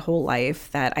doing my whole life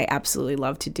that I absolutely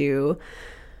love to do?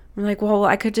 I'm like, well,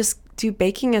 I could just do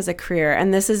baking as a career.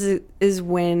 And this is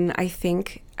when I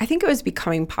think it was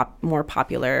becoming more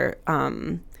popular.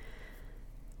 So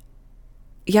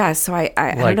I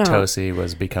don't know. Toasty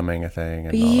was becoming a thing.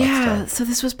 And all that stuff. So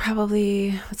this was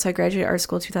probably, so I graduated art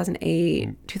school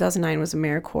 2008. 2009 was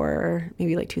AmeriCorps,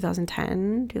 maybe like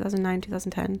 2010, 2009,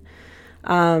 2010.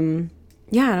 And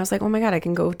I was like, oh my God, I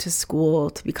can go to school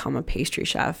to become a pastry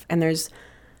chef. And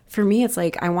for me, it's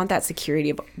like, I want that security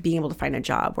of being able to find a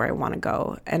job where I want to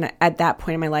go. And at that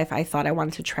point in my life, I thought I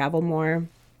wanted to travel more,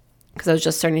 because I was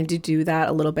just starting to do that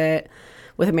a little bit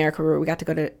with AmeriCorps, where we got to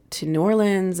go to New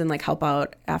Orleans and like help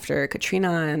out after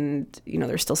Katrina. And,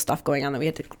 there's still stuff going on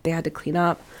that they had to clean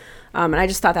up. And I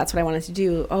just thought that's what I wanted to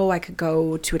do. Oh, I could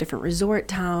go to a different resort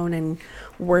town and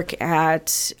work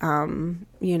at,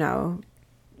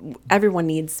 everyone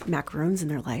needs macaroons in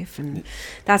their life, and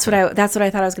that's what I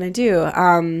thought I was going to do.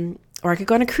 Or I could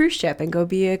go on a cruise ship and go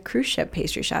be a cruise ship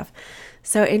pastry chef.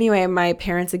 So anyway, my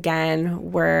parents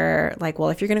again were like, well,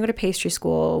 if you're going to go to pastry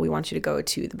school, we want you to go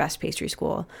to the best pastry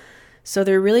school. So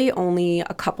there are really only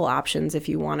a couple options if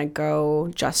you want to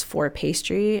go just for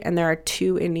pastry, and there are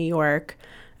 2 in New York,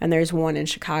 and there's 1 in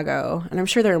Chicago, and I'm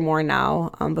sure there are more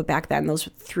now. But back then, those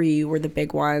 3 were the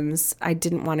big ones. I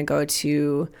didn't want to go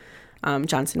to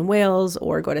Johnson Wales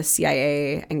or go to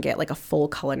CIA and get like a full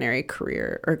culinary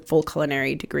career or full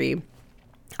culinary degree.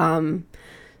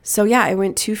 So yeah, I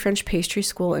went to French pastry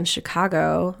school in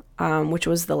Chicago, which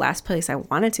was the last place I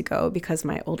wanted to go because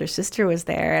my older sister was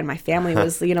there and my family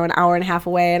was, an hour and a half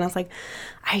away. And I was like,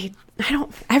 I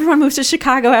don't, everyone moves to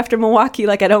Chicago after Milwaukee.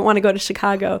 Like, I don't want to go to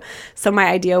Chicago. So my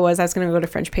idea was I was going to go to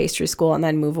French pastry school and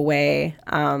then move away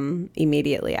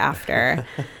immediately after.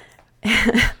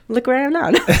 Look where I am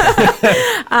now.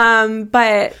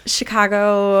 But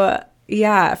Chicago,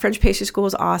 yeah, French pastry school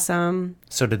was awesome.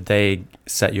 So did they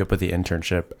set you up with the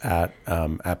internship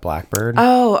at Blackbird?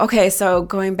 Oh, okay. So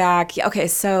going back, okay.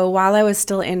 So while I was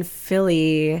still in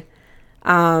Philly,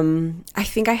 I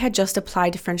think I had just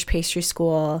applied to French pastry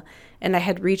school, and I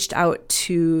had reached out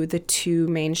to the two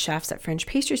main chefs at French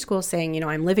pastry school saying,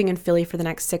 I'm living in Philly for the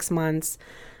next 6 months.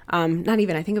 Not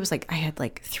even, I think it was like I had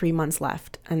like 3 months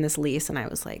left on this lease, and I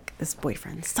was like, this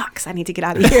boyfriend sucks. I need to get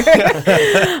out of here.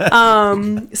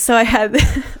 So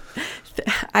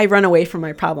I run away from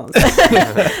my problems.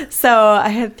 So I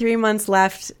had 3 months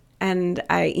left, and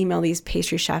I emailed these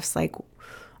pastry chefs like,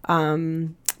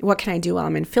 what can I do while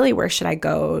I'm in Philly? Where should I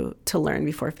go to learn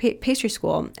before pastry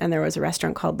school? And there was a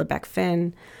restaurant called Le Bec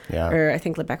Fin, or I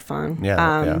think Le Bec Fin,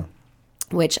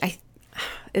 which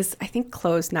is I think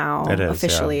closed now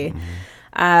officially.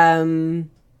 Yeah. Mm-hmm.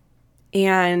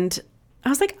 And I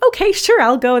was like, okay, sure,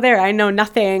 I'll go there. I know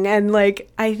nothing. And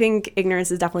like, I think ignorance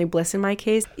is definitely bliss in my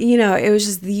case. It was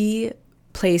just the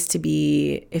place to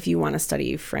be if you want to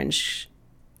study French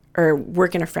or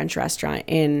work in a French restaurant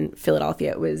in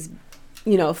Philadelphia. It was,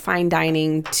 fine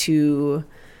dining to,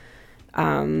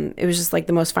 it was just like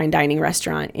the most fine dining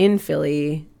restaurant in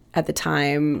Philly at the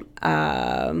time.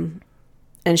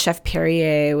 And Chef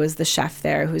Perrier was the chef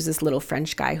there, who's this little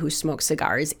French guy who smoked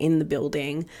cigars in the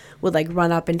building, would like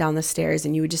run up and down the stairs,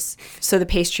 and you would so the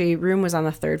pastry room was on the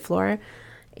 3rd floor,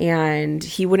 and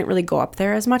he wouldn't really go up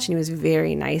there as much, and he was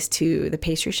very nice to the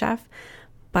pastry chef,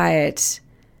 but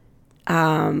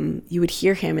you would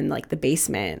hear him in like the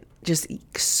basement just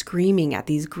screaming at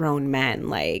these grown men,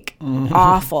 like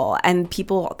awful, and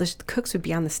the cooks would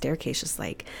be on the staircase just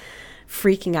like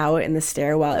freaking out in the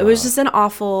stairwell. It was just an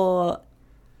awful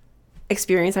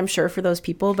experience, I'm sure, for those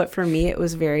people, but for me it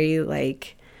was very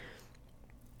like,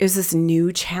 it was this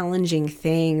new challenging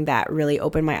thing that really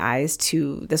opened my eyes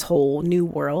to this whole new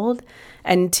world.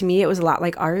 And to me it was a lot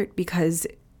like art, because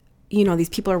these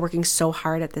people are working so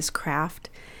hard at this craft,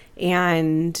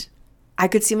 and I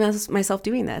could see myself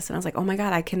doing this, and I was like, oh my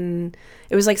god, it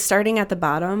was like starting at the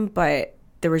bottom, but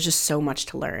there was just so much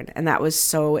to learn, and that was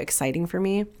so exciting for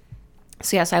me.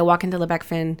 So yeah, so I walk into Le Bec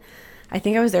Fin. I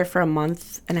think I was there for a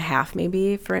month and a half,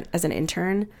 maybe, as an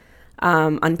intern,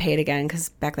 unpaid again, because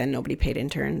back then nobody paid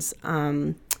interns.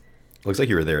 Looks like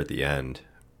you were there at the end.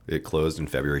 It closed in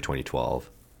February 2012.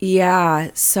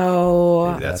 Yeah,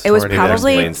 so it was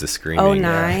probably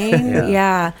 2009.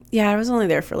 Yeah, I was only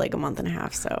there for like a month and a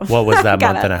half. So what was that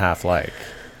month and a half like?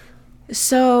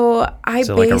 So I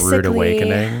basically, like a rude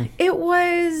awakening? It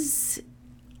was,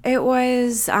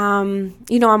 I'm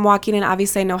walking in,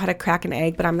 obviously I know how to crack an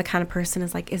egg, but I'm the kind of person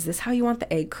is like, is this how you want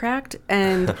the egg cracked?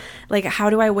 And like, how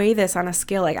do I weigh this on a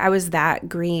scale? Like, I was that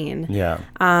green. Yeah.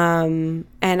 And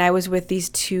I was with these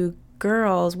two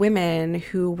women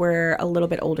who were a little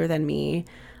bit older than me.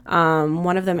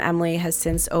 One of them, Emily, has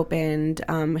since opened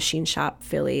Machine Shop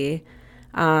Philly.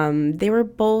 They were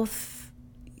both,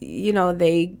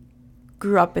 they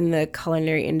grew up in the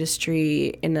culinary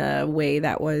industry in a way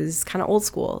that was kind of old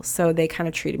school. So they kind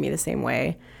of treated me the same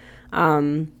way.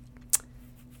 And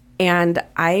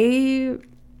I,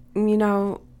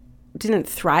 didn't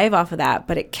thrive off of that,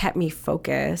 but it kept me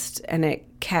focused and it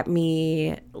kept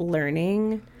me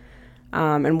learning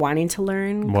and wanting to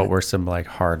learn. What were some like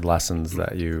hard lessons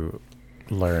that you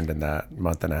learned in that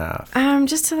month and a half?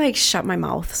 Just to like shut my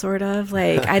mouth, sort of.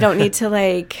 Like, I don't need to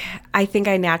I think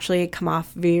I naturally come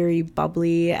off very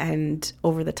bubbly and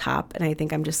over the top, and I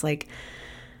think I'm just like,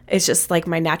 it's just like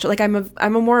my natural, like I'm a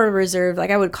more reserved,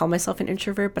 like I would call myself an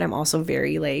introvert, but I'm also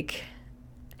very like,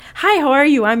 hi, how are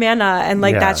you? I'm Anna. And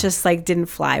like, that just like didn't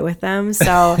fly with them.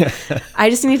 So I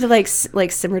just need to like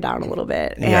simmer down a little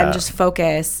bit and just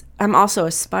focus. I'm also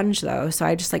a sponge though. So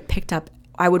I just like picked up,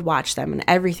 I would watch them and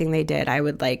everything they did. I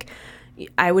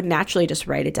would naturally just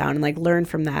write it down and like learn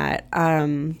from that.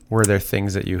 Were there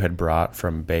things that you had brought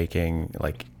from baking,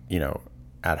 like,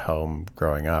 at home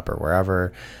growing up or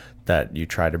wherever, that you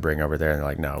tried to bring over there and they're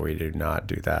like, no, we do not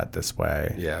do that this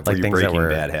way? Yeah, like things breaking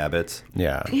bad habits.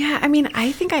 Yeah. Yeah, I mean,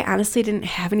 I think I honestly didn't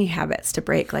have any habits to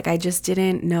break. Like, I just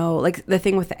didn't know. Like, the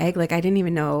thing with the egg, like, I didn't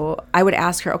even know. I would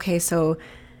ask her, okay, so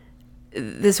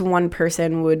this one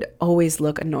person would always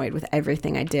look annoyed with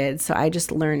everything I did. So I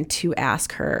just learned to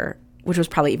ask her, which was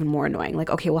probably even more annoying. Like,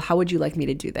 okay, well, how would you like me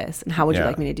to do this? And how would you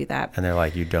like me to do that? And they're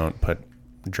like, you don't put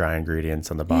dry ingredients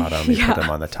on the bottom. You put them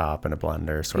on the top in a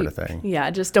blender sort of thing.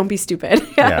 Yeah, just don't be stupid.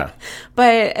 Yeah.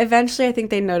 But eventually I think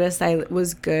they noticed I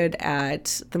was good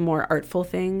at the more artful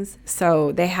things.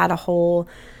 So they had a whole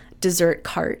dessert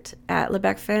cart at Le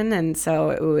Bec Fin. And so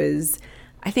it was,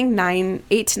 I think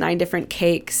 8 to 9 different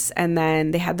cakes, and then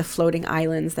they had the floating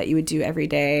islands that you would do every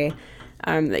day,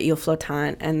 that you'll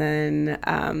flottante, and then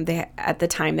at the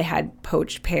time they had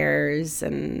poached pears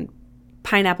and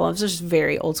pineapple. It was just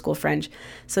very old school French.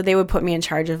 So they would put me in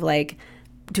charge of like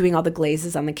doing all the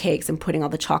glazes on the cakes and putting all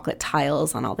the chocolate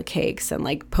tiles on all the cakes and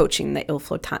like poaching the il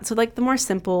flottante. So like the more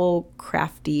simple,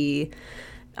 crafty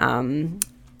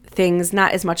things,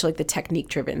 not as much like the technique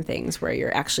driven things where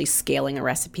you're actually scaling a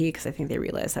recipe, because I think they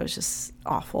realized I was just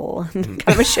awful and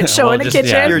kind of a shit show in the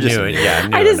kitchen.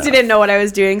 I just didn't know what I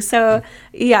was doing. So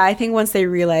yeah, I think once they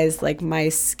realized like my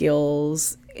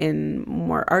skills in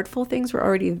more artful things were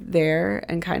already there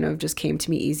and kind of just came to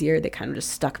me easier, they kind of just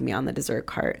stuck me on the dessert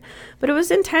cart. But it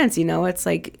was intense, you know. It's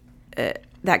like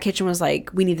that kitchen was like,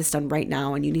 we need this done right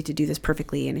now and you need to do this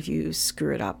perfectly, and if you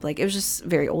screw it up, like, it was just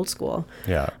very old school.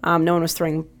 Yeah. No one was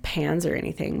throwing pans or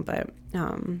anything, but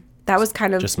that was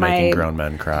kind of just making grown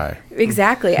men cry.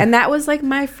 Exactly. And that was like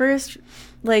my first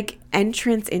like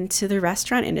entrance into the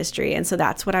restaurant industry, and so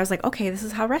that's what I was like, okay, this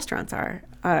is how restaurants are.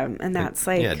 And that's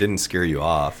like, it didn't scare you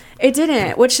off. It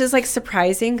didn't, which is like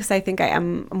surprising, because I think I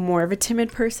am more of a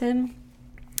timid person,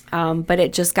 but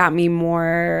it just got me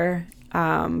more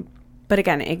but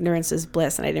again, ignorance is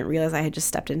bliss, and I didn't realize I had just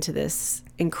stepped into this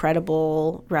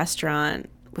incredible restaurant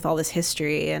with all this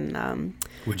history and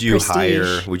Would you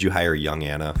hire young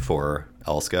Anna for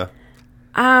Elske?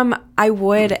 I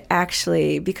would,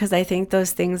 actually, because I think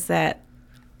those things that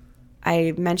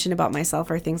I mentioned about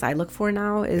myself are things I look for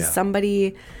now, is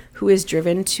somebody who is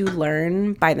driven to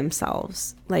learn by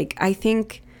themselves. Like, I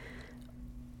think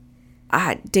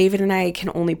David and I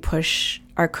can only push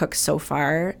our cooks so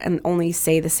far and only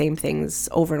say the same things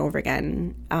over and over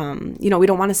again. We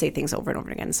don't want to say things over and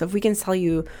over again. So if we can tell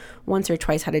you once or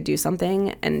twice how to do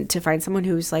something, and to find someone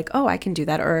who's like, oh, I can do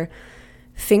that, or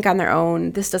think on their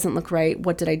own, this doesn't look right,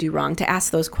 what did I do wrong, to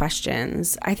ask those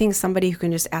questions. I think somebody who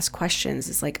can just ask questions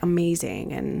is like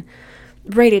amazing, and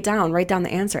write down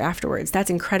the answer afterwards. That's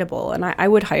incredible. And I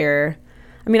would hire,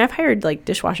 I've hired like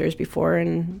dishwashers before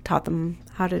and taught them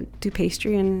how to do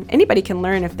pastry, and anybody can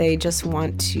learn if they just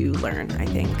want to learn, I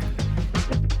think.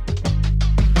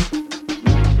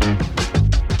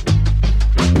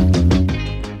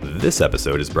 This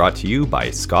episode is brought to you by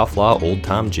Scofflaw Old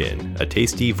Tom Gin, a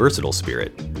tasty, versatile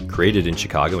spirit. Created in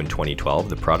Chicago in 2012,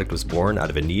 the product was born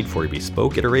out of a need for a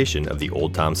bespoke iteration of the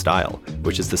Old Tom style,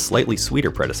 which is the slightly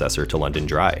sweeter predecessor to London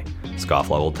Dry.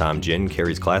 Scofflaw Old Tom Gin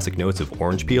carries classic notes of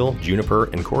orange peel, juniper,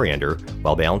 and coriander,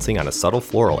 while balancing on a subtle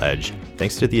floral edge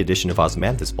thanks to the addition of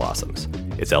osmanthus blossoms.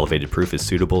 Its elevated proof is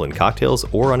suitable in cocktails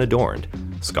or unadorned.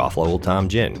 Scofflaw Old Tom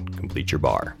Gin, complete your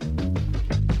bar.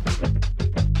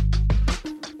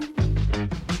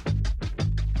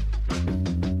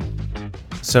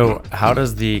 So how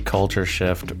does the culture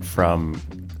shift from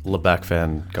Le Bec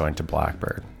Fin going to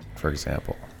Blackbird, for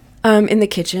example? In the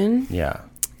kitchen? Yeah.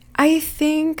 I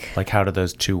think... Like, how do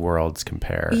those two worlds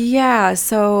compare? Yeah,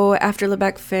 so after Le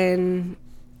Bec Fin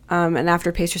and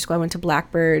after Pastry School, I went to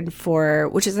Blackbird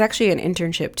which is actually an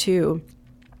internship too.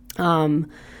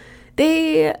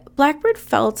 Blackbird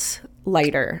felt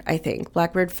lighter, I think.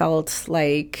 Blackbird felt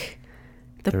like...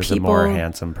 There was a more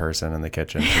handsome person in the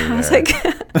kitchen. I was like,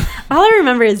 all I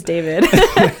remember is David.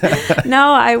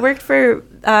 No, I worked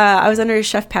I was under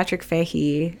Chef Patrick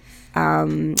Fahey,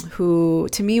 who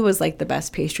to me was like the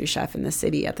best pastry chef in the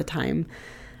city at the time.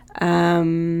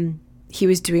 He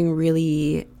was doing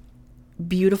really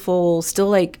beautiful, still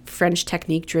like French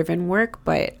technique driven work,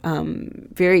 but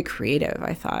very creative,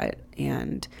 I thought.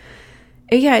 And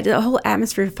yeah, the whole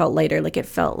atmosphere felt lighter. Like, it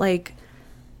felt like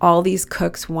all these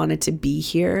cooks wanted to be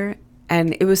here,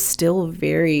 and it was still a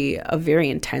very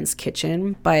intense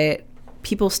kitchen, but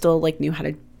people still like knew how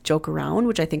to joke around,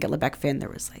 which I think at Le Bec Fin there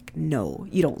was like, no,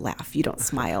 you don't laugh, you don't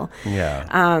smile.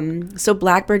 Yeah. So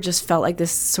Blackbird just felt like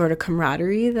this sort of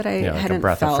camaraderie that I hadn't felt. Like a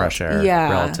breath of fresh air,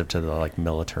 relative to the like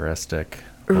militaristic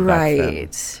Le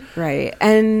Bec Fin. Right.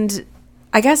 And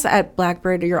I guess at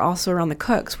Blackbird you're also around the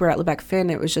cooks, where at Le Bec Fin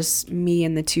it was just me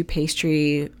and the two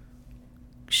pastry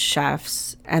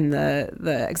chefs and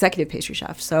the executive pastry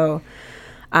chef. So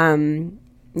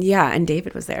Yeah, and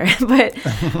David was there. But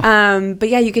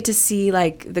yeah, you get to see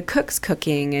like the cooks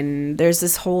cooking, and there's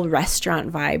this whole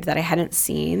restaurant vibe that I hadn't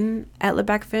seen at Le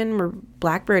Bec Fin, where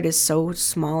Blackbird is so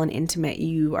small and intimate.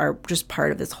 You are just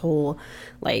part of this whole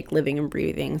like living and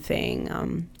breathing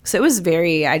thing. So it was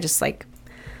very, I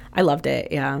loved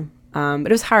it. Yeah. But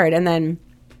it was hard. And then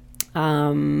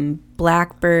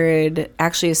Blackbird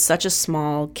actually is such a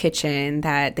small kitchen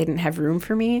that they didn't have room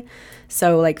for me.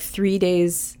 So like 2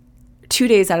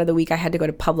 days out of the week, I had to go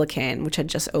to Publican, which had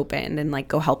just opened, and like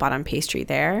go help out on pastry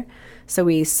there. So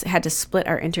we had to split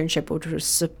our internship,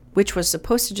 which was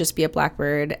supposed to just be at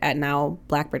Blackbird, at now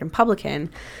Blackbird and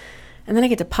Publican. And then I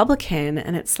get to Publican,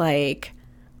 and it's like,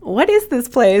 what is this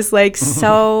place? Like,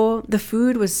 so the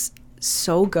food was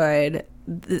so good,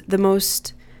 the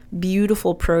most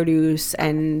beautiful produce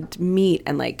and meat,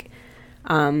 and like,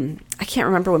 I can't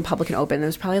remember when Publican opened. It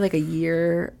was probably like a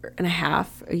year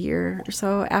or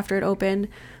so after it opened.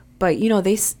 But, you know,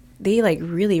 they like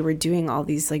really were doing all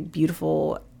these like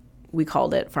beautiful, we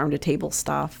called it farm to table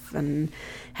stuff, and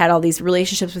had all these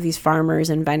relationships with these farmers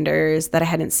and vendors that I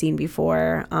hadn't seen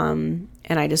before. And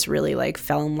I just really like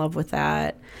fell in love with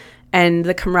that. And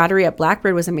the camaraderie at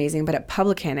Blackbird was amazing. But at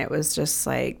Publican, it was just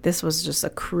like, this was just a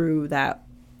crew that,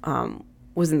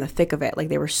 was in the thick of it. Like,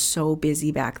 they were so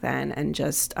busy back then, and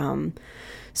just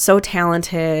so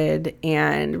talented,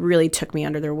 and really took me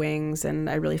under their wings, and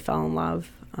I really fell in love.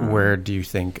 Where do you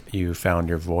think you found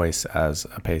your voice as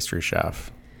a pastry chef?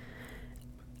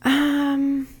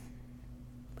 I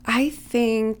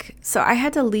think so. I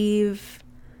had to leave.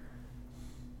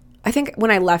 I think when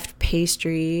I left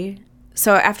pastry,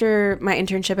 so after my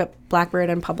internship at Blackbird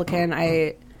and Publican,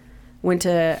 I went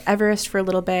to Everest for a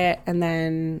little bit, and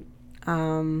then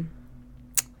I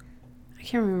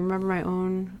can't remember my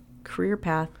own career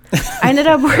path. I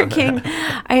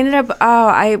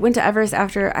went to Everest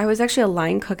after. I was actually a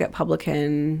line cook at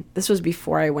Publican. This was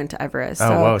before I went to Everest.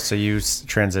 Oh, whoa. So you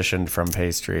transitioned from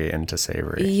pastry into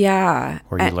savory. Yeah.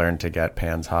 Where you learned to get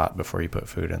pans hot before you put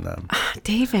food in them.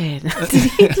 David,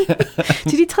 did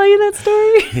he tell you that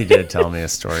story? He did tell me a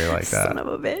story like that. Son of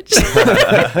a bitch.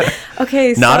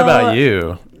 Okay. Not about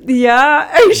you.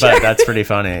 Yeah. Sure? But that's pretty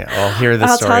funny. I'll hear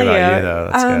the story about you, though.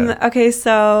 That's good. Okay,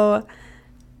 so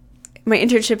my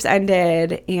internships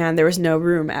ended, and there was no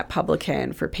room at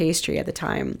Publican for pastry at the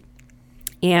time.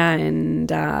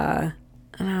 And again,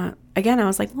 I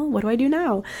was like, well, what do I do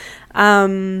now?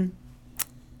 But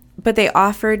they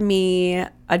offered me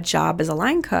a job as a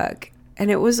line cook, and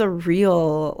it was a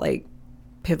real, like,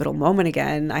 pivotal moment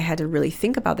again. I had to really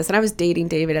think about this. And I was dating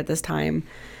David at this time.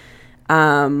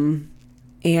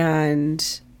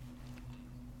 And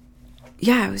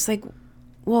yeah, I was like,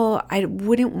 well, I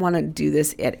wouldn't want to do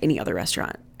this at any other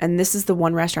restaurant. And this is the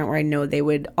one restaurant where I know they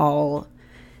would all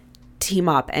team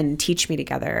up and teach me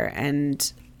together.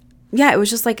 And yeah, it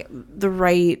was just like the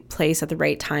right place at the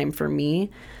right time for me.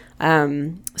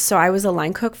 So I was a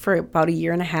line cook for about a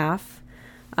year and a half.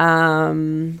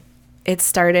 It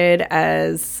started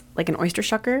as like an oyster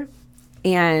shucker.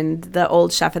 And the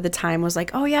old chef at the time was like,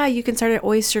 oh, yeah, you can start at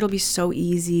oyster. It'll be so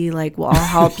easy. Like, we'll all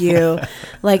help you.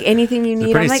 Like, anything you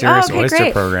need. I'm like, oh, okay, oyster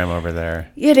great. Program over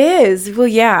there. It is. Well,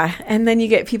 yeah. And then you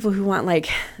get people who want, like,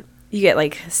 you get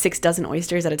like 6 dozen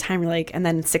oysters at a time. You're like, and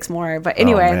then 6 more. But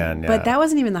anyway, man, yeah. But that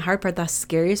wasn't even the hard part. The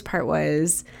scariest part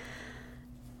was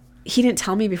he didn't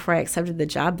tell me before I accepted the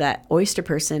job that oyster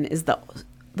person is the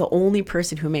only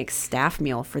person who makes staff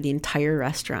meal for the entire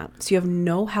restaurant. So you have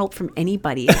no help from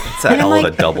anybody. It's a hell of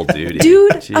a double duty.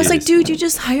 Dude, Jeez. I was like, dude, you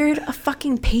just hired a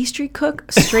fucking pastry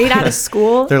cook straight out of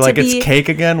school. They're like, it's cake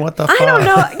again? What the fuck? I don't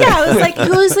know. Yeah, it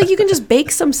was like, you can just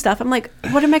bake some stuff. I'm like,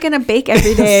 what am I going to bake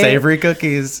every day? Savory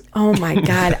cookies. Oh my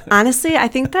God. Honestly, I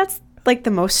think that's like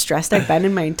the most stressed I've been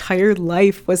in my entire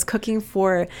life was cooking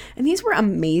for, and these were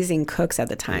amazing cooks at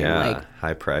the time. Yeah, like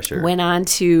high pressure. Went on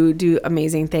to do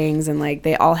amazing things, and like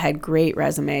they all had great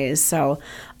resumes. So,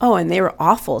 and they were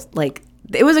awful. Like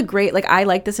it was a great, like I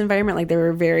liked this environment. Like they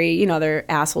were very,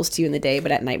 they're assholes to you in the day,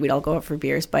 but at night we'd all go out for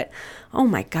beers. But oh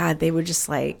my God, they would just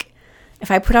like, if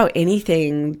I put out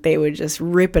anything, they would just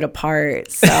rip it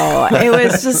apart. So it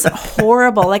was just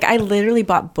horrible. Like I literally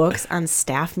bought books on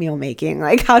staff meal making.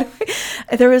 Like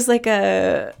there was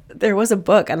a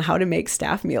book on how to make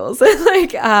staff meals.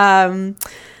 Like, and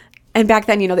back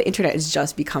then, the internet is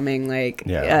just becoming like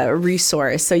a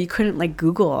resource. So you couldn't like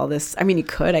Google all this. I mean, you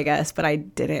could, I guess, but I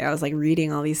didn't. I was like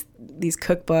reading all these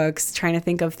cookbooks, trying to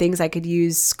think of things I could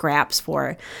use scraps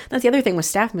for. That's the other thing with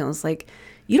staff meals. Like,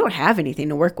 you don't have anything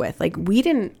to work with. Like they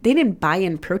didn't buy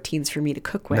in proteins for me to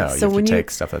cook with. No, so you have to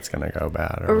take stuff that's going to go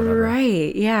bad or whatever.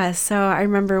 Right. Yeah. So I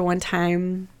remember one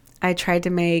time I tried to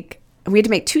make, we had to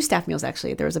make 2 staff meals,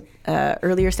 actually. There was a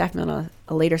earlier staff meal and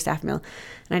a later staff meal.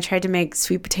 And I tried to make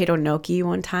sweet potato gnocchi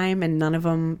one time, and none of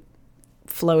them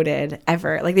floated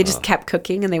ever. Like, they just kept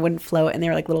cooking and they wouldn't float, and they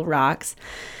were like little rocks.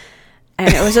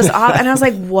 And it was just off. And I was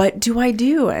like, what do I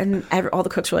do? And all the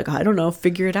cooks were like, I don't know,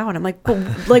 figure it out. And I'm like, but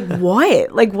like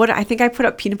what? Like what? I think I put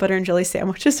up peanut butter and jelly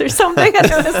sandwiches or something. And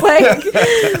it was like,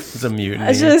 it's a mutiny.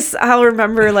 I'll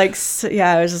remember like,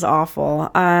 yeah, it was just awful.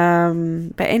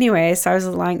 But anyway, so I was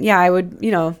a line. Yeah, I would,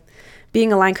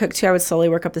 being a line cook too, I would slowly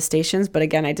work up the stations. But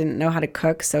again, I didn't know how to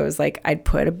cook. So it was like, I'd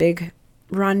put a big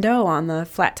rondeau on the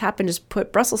flat top and just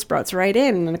put Brussels sprouts right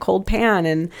in a cold pan.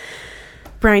 And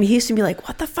Brian Houston be like,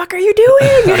 what the fuck are you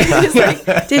doing? He's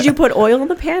like, did you put oil in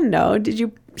the pan? No. Did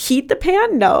you heat the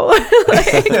pan? No.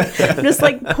 I'm just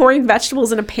like pouring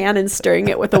vegetables in a pan and stirring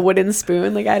it with a wooden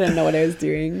spoon. Like, I didn't know what I was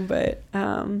doing, but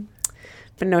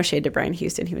no shade to Brian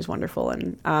Houston. He was wonderful.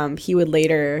 And he would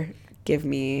later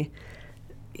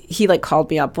he like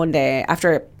called me up one day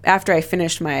after I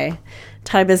finished my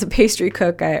time as a pastry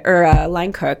cook or a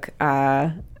line cook.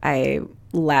 I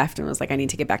left and was like, I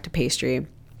need to get back to pastry.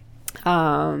 So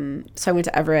I went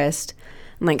to Everest,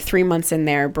 and like 3 months in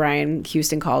there, Brian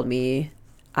Houston called me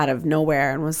out of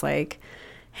nowhere and was like,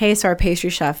 hey, so our pastry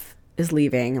chef is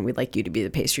leaving and we'd like you to be the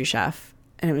pastry chef.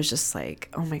 And it was just like,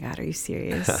 oh my God, are you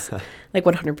serious? Like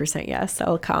 100% yes,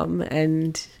 I'll come.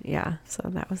 And yeah, so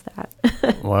that was that.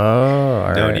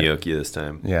 Whoa. No gnocchi this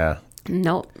time. Yeah.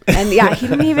 Nope. And yeah, he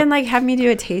didn't even like have me do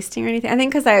a tasting or anything. I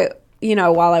think because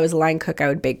while I was a line cook, I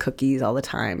would bake cookies all the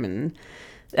time, and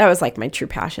that was like my true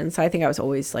passion. So I think I was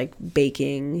always like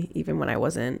baking even when I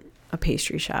wasn't a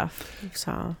pastry chef.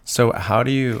 So how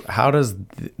does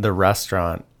the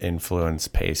restaurant influence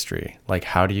pastry? Like,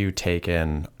 how do you take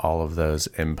in all of those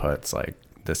inputs? Like,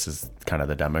 this is kind of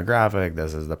the demographic,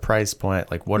 this is the price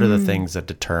point. Like, what are the things that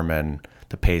determine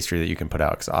the pastry that you can put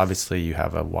out? Because obviously you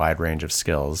have a wide range of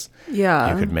skills.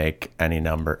 Yeah. You could make any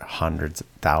number, hundreds,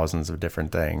 thousands of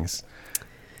different things.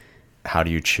 How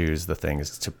do you choose the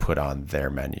things to put on their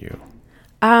menu?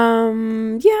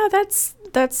 Yeah, that's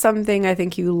something I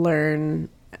think you learn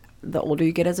the older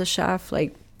you get as a chef.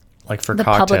 Like for the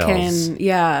cocktails, publican,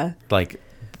 yeah. Like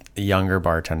younger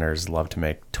bartenders love to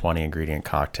make 20 ingredient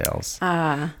cocktails.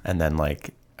 And then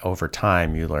like over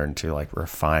time you learn to like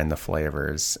refine the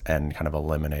flavors and kind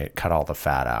of cut all the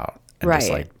fat out and just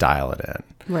like dial it in.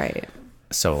 Right.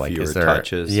 So like Fewer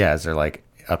touches. Is there like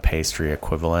a pastry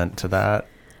equivalent to that?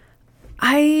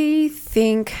 I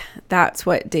think that's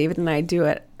what David and I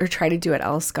try to do at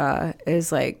Elske,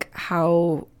 is like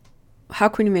how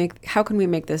can we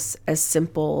make this as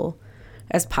simple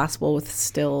as possible with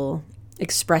still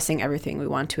expressing everything we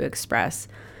want to express.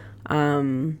 But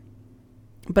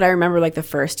I remember like the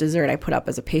first dessert I put up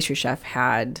as a pastry chef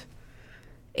had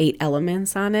 8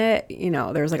 elements on it.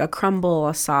 There was like a crumble,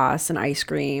 a sauce, an ice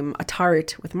cream, a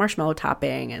tart with marshmallow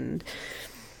topping, and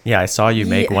yeah, I saw you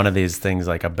make one of these things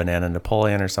like a banana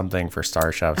Napoleon or something for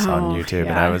Star Chefs on YouTube.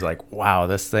 Yeah. And I was like, wow,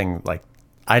 this thing, like,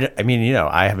 I mean,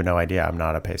 I have no idea. I'm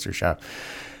not a pastry chef.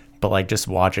 But like just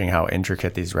watching how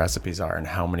intricate these recipes are and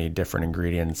how many different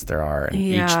ingredients there are. And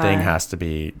each thing has to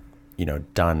be,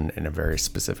 done in a very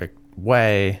specific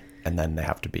way. And then they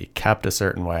have to be kept a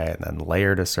certain way and then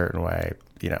layered a certain way.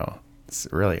 It's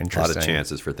really interesting. A lot of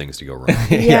chances for things to go wrong.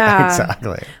 Yeah,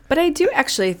 exactly. But I do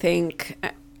actually think...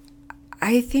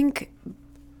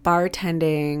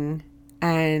 bartending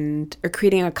or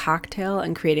creating a cocktail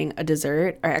and creating a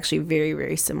dessert are actually very,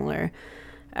 very similar.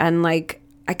 And like,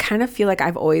 I kind of feel like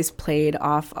I've always played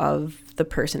off of the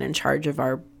person in charge of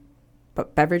our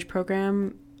beverage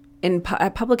program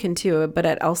at Publican too, but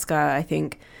at Elske, I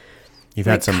think you've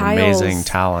had some amazing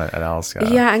talent at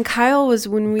Elske. Yeah. And Kyle was,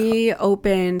 when we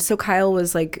opened, so Kyle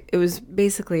was like, it was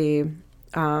basically,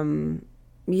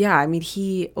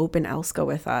 he opened Elske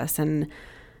with us, and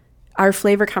our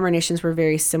flavor combinations were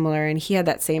very similar, and he had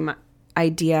that same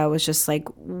idea, was just like,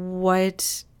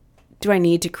 what do I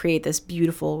need to create this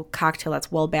beautiful cocktail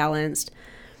that's well balanced?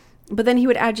 But then he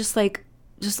would add just like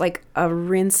a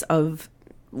rinse of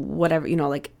whatever,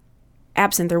 like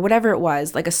absinthe or whatever it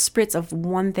was, like a spritz of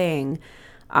one thing,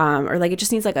 or like it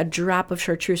just needs like a drop of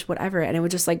chartreuse, whatever, and it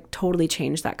would just like totally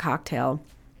change that cocktail.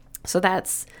 So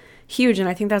that's huge. And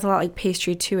I think that's a lot like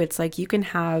pastry too. It's like you can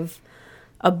have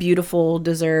a beautiful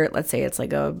dessert. Let's say it's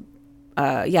like a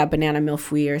banana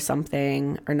mille-feuille or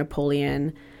something, or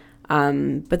Napoleon.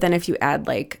 But then if you add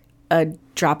like a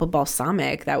drop of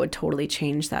balsamic, that would totally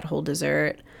change that whole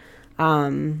dessert.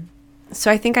 So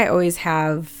I think I always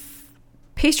have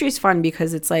pastry is fun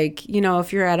because it's like, you know,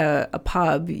 if you're at a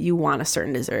pub, you want a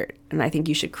certain dessert. And I think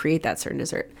you should create that certain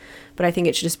dessert. But I think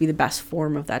it should just be the best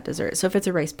form of that dessert. So if it's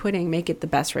a rice pudding, make it the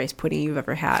best rice pudding you've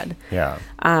ever had. Yeah.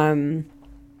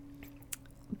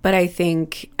 But I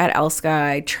think at Elske,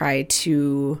 I try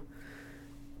to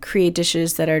create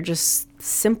dishes that are just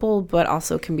simple, but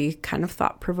also can be kind of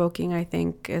thought-provoking, I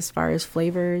think, as far as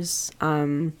flavors.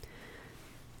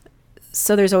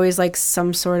 So there's always like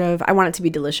some sort of, I want it to be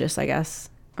delicious, I guess.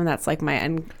 And that's like my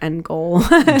end goal.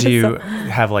 Do you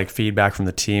have like feedback from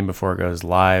the team before it goes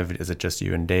live? Is it just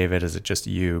you and David? Is it just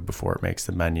you before it makes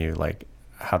the menu? Like,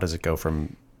 how does it go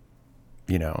from,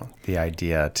 you know, the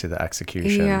idea to the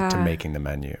execution to making the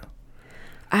menu?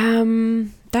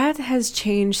 That has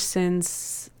changed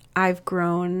since I've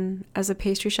grown as a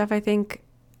pastry chef, I think,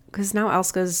 because now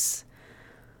Elske's,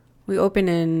 we opened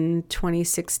in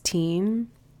 2016,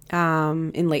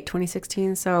 in late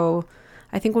 2016. So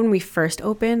I think when we first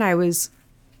opened, I was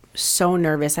so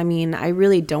nervous. I mean, I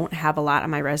really don't have a lot on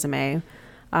my resume.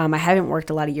 I haven't worked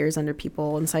a lot of years under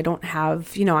people. And so I don't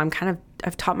have, you know,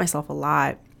 I've taught myself a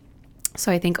lot.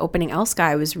 So I think opening Elske,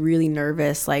 I was really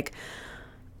nervous. Like,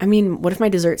 I mean, what if my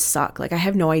desserts suck? Like, I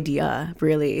have no idea,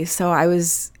 really. So that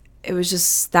was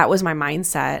my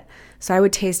mindset. So I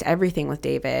would taste everything with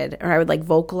David, or I would like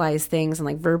vocalize things and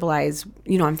like verbalize,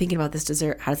 you know, I'm thinking about this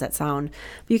dessert. How does that sound?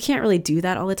 But you can't really do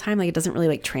that all the time. Like, it doesn't really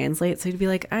like translate. So you'd be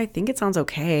like, I think it sounds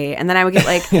okay. And then I would get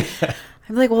like, I'd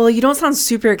be like, well, you don't sound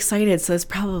super excited, so this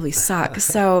probably sucks.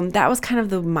 So that was kind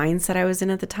of the mindset I was in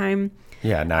at the time.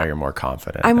 Yeah, now you're more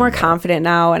confident. I'm more confident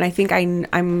now, and I think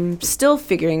I'm still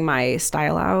figuring my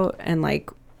style out and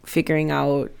like figuring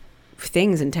out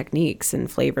things and techniques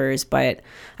and flavors, but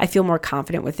I feel more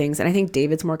confident with things. And I think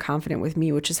David's more confident with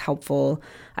me, which is helpful.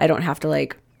 I don't have to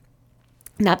like,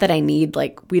 not that I need,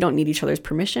 like, we don't need each other's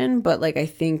permission, but like, I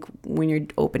think when you're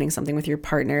opening something with your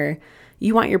partner,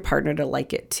 you want your partner to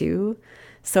like it too.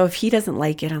 So if he doesn't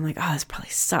like it, I'm like, oh, this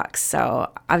probably sucks.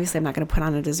 So obviously I'm not going to put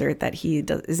on a dessert that he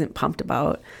isn't pumped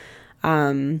about.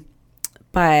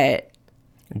 But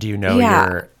do you know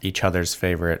your each other's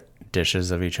favorite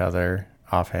dishes of each other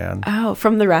offhand? Oh,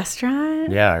 from the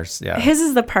restaurant? Yeah. His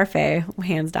is the parfait,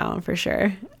 hands down, for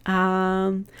sure.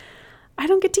 I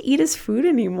don't get to eat his food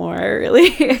anymore,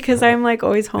 really, because I'm like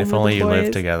always home with the boys. If only you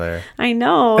lived together. I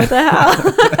know, what the hell?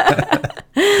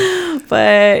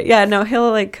 But yeah, no, he'll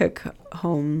like cook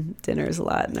home dinners a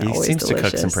lot, and they're always delicious. He seems to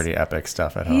cook some pretty epic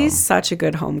stuff at home. He's such a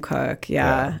good home cook.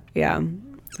 Yeah.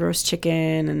 Roast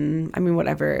chicken and, I mean,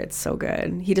 whatever. It's so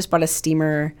good. He just bought a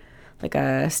steamer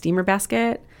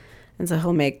basket. And so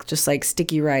he'll make just like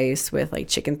sticky rice with like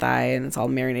chicken thigh, and it's all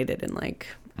marinated in like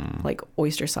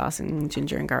oyster sauce and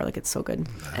ginger and garlic. It's so good.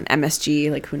 And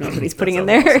MSG, like who knows what he's putting in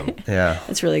there. Awesome. Yeah.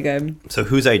 It's really good. So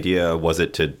whose idea was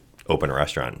it to open a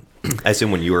restaurant? I assume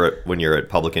when you're at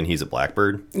Publican, he's at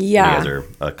Blackbird. Yeah. And you guys are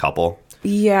a couple.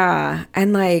 Yeah.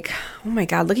 And like, oh my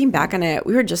God, looking back on it,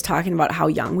 we were just talking about how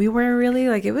young we were, really.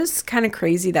 Like, it was kind of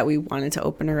crazy that we wanted to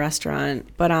open a restaurant,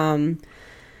 but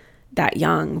that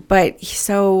young. But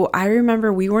so I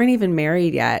remember we weren't even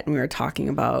married yet, and we were talking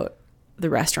about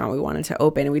the restaurant we wanted to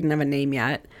open, and we didn't have a name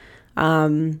yet.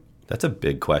 That's a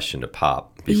big question to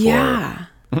pop before. Yeah.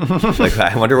 Like,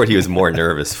 I wonder what he was more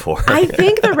nervous for. I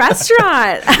think the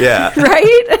restaurant. Yeah.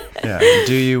 Right? Yeah.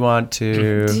 Do you want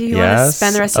to want to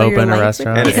spend the rest of your open life a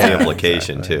restaurant? And it's Yeah. the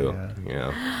implication, Exactly, too.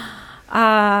 Yeah.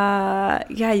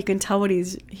 Yeah, you can tell what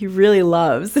he really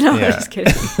loves. No, Yeah. I'm just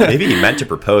kidding. Maybe he meant to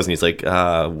propose, and he's like,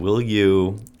 will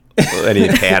you... And he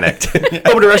panicked.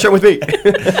 Open a restaurant with me.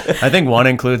 I think one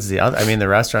includes the other. I mean, the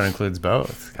restaurant includes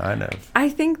both, kind of. I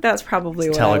think that's probably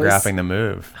what Telegraphing I the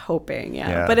move. was hoping. Yeah.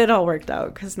 Yeah. But it all worked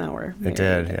out because now we're married. It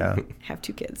did, yeah. and have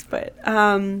 2 kids. But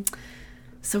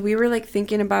so we were like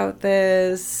thinking about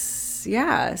this.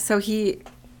 Yeah. So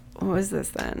what was this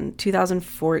then?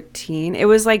 2014. It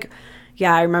was like,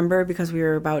 yeah, I remember because we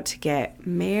were about to get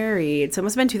married. So it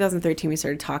must have been 2013 we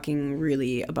started talking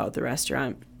really about the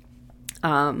restaurant.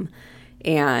 And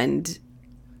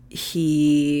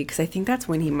because I think that's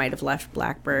when he might have left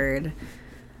Blackbird,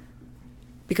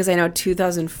 because I know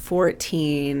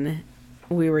 2014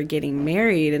 we were getting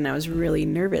married, and I was really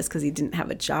nervous because he didn't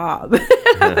have a job.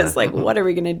 I was like, what are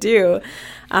we going to do?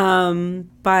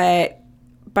 But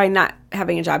by not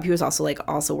having a job, he was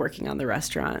also working on the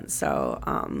restaurant. So,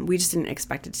 we just didn't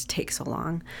expect it to take so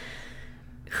long.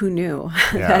 Who knew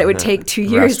that it would take 2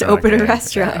 years to open a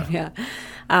restaurant? Yeah.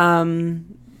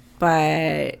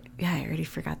 But yeah, I already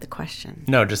forgot the question.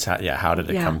 No, just how did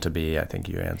it come to be? I think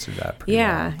you answered that pretty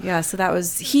well. Yeah. So that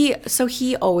was he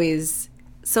always,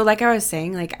 so like I was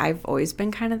saying, like I've always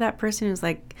been kind of that person who's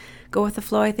like go with the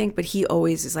flow, I think, but he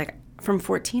always is like, from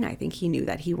 14, I think he knew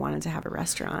that he wanted to have a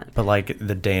restaurant. But like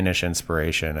the Danish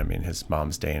inspiration, I mean, his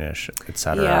mom's Danish,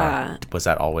 etc. Yeah. Was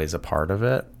that always a part of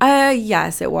it?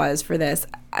 Yes, it was for this.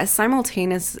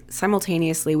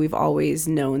 Simultaneously, we've always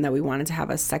known that we wanted to have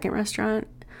a second restaurant.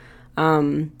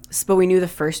 But we knew the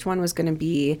first one was going to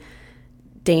be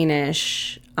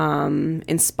Danish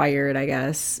inspired, I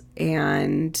guess,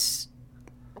 and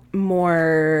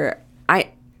more.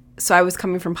 So I was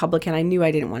coming from public, and I knew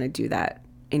I didn't want to do that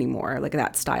anymore, like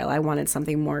that style. I wanted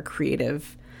something more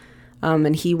creative.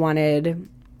 And he wanted,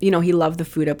 he loved the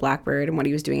food at Blackbird and what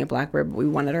he was doing at Blackbird, but we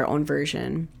wanted our own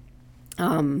version.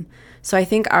 So I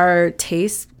think our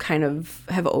tastes kind of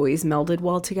have always melded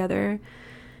well together.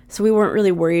 So we weren't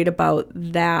really worried about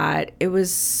that. It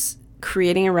was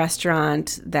creating a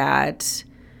restaurant that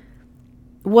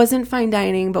wasn't fine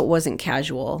dining, but wasn't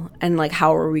casual. And like,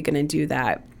 how are we going to do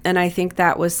that? And I think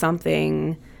that was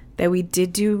something that we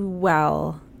did do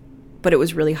well, but it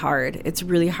was really hard. It's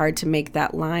really hard to make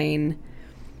that line,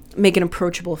 make an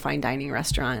approachable fine dining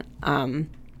restaurant.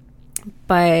 And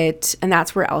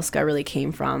that's where Elske really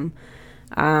came from.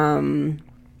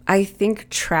 I think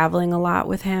traveling a lot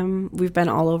with him, we've been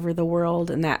all over the world,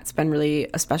 and that's been really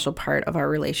a special part of our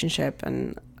relationship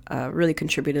and really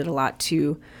contributed a lot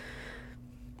to,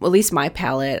 at least my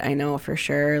palate, I know for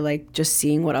sure, like just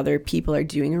seeing what other people are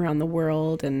doing around the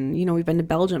world. And, we've been to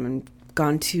Belgium and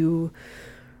gone to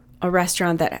a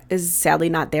restaurant that is sadly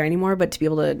not there anymore, but to be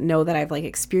able to know that I've like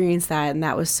experienced that. And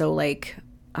that was so like,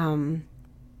 that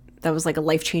was like a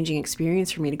life-changing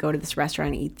experience for me to go to this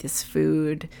restaurant and eat this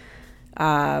food.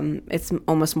 It's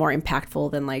almost more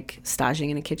impactful than like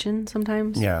staging in a kitchen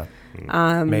sometimes. Yeah.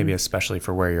 Maybe especially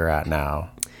for where you're at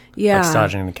now. Yeah. Like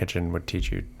staging in the kitchen would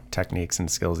teach you techniques and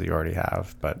skills that you already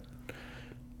have, but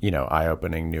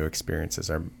eye-opening new experiences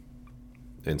are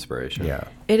inspiration. Yeah.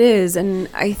 It is. And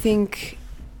I think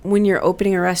when you're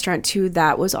opening a restaurant too,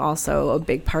 that was also a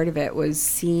big part of it, was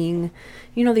seeing,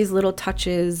 these little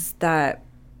touches that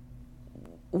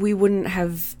we wouldn't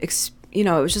have, it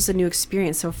was just a new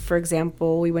experience. So for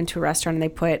example, we went to a restaurant and they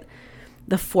put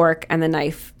the fork and the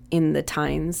knife in the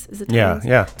tines. Is it tines?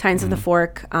 Yeah. Tines of the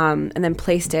fork, and then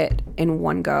placed it in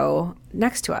one go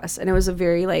next to us. And it was a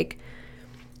very like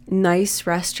nice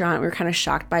restaurant. We were kind of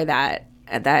shocked by that.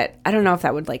 I don't know if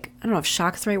that would I don't know if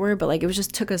shock's the right word, but like it was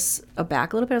just took us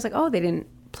aback a little bit. I was like, oh, they didn't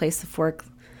place the fork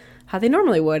how they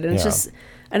normally would. And it's just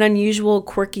an unusual,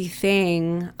 quirky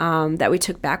thing that we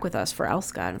took back with us for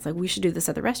Elske. And it's like, we should do this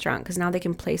at the restaurant because now they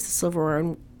can place the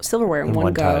silverware in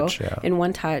one go, in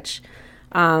one touch.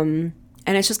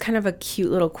 And it's just kind of a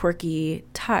cute little quirky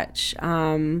touch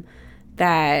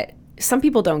that some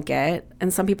people don't get.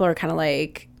 And some people are kind of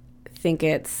like, think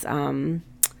it's,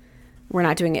 we're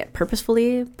not doing it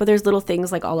purposefully. But there's little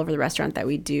things like all over the restaurant that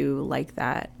we do like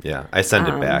that. Yeah. I send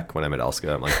it back when I'm at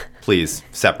Elske. I'm like, please,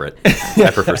 separate. I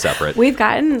prefer separate. We've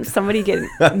gotten somebody get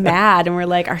mad and we're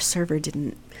like, our server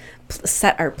didn't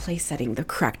set our place setting the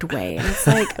correct way. And it's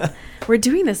like, we're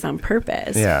doing this on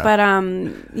purpose. Yeah. But,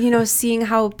 seeing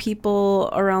how people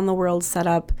around the world set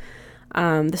up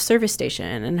the service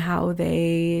station and how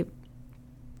they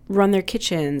run their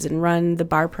kitchens and run the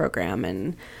bar program.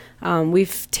 And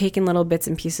we've taken little bits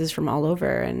and pieces from all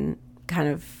over and kind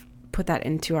of put that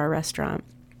into our restaurant.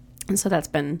 And so that's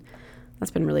been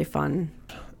really fun.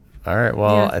 All right.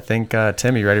 Well, I think,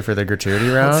 Tim, you ready for the gratuity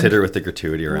round? Let's hit her with the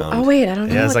gratuity round. Oh, wait, I don't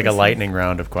know. Yeah, it's like a lightning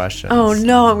round of questions. Oh,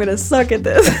 no, I'm going to suck at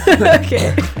this.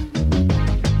 Okay.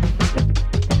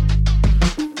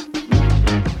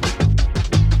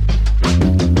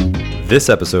 This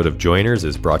episode of Joiners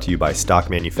is brought to you by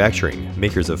Stock Manufacturing,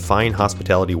 makers of fine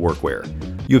hospitality workwear.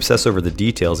 You obsess over the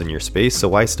details in your space, so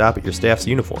why stop at your staff's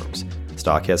uniforms?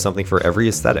 Stock has something for every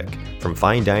aesthetic. From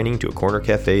fine dining to a corner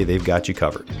cafe, they've got you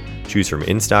covered. Choose from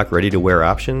in-stock, ready-to-wear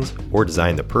options, or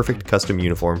design the perfect custom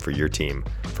uniform for your team.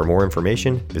 For more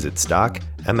information, visit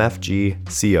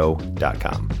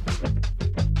stockmfgco.com.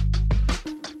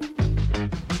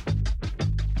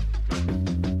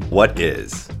 What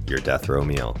is your death row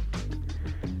meal?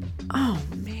 Oh,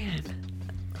 man.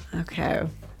 Okay.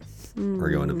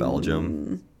 We're going to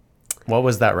Belgium. What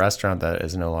was that restaurant that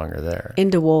is no longer there? In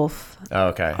De Wolf. Oh,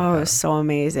 okay. Oh, it was so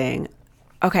amazing.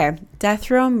 Okay.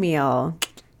 Death row meal.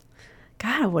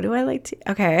 God, what do I like to...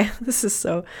 Okay. This is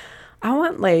so... I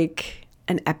want like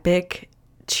an epic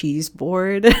cheese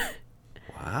board.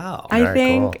 Wow. I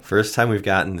think... Cool. First time we've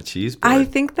gotten the cheese board. I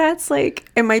think that's like...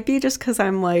 It might be just because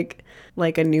I'm like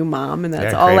a new mom and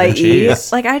that's all I craving eat.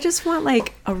 cheese. Like I just want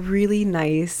like a really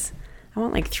nice... I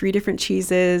want like 3 different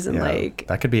cheeses and like...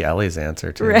 That could be Ellie's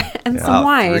answer too. Right, and some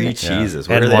wine. 3 cheeses.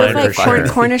 Yeah. What And are wine they? With like for sure.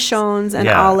 cornichons and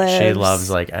Yeah, olives. she loves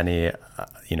like any,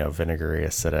 vinegary,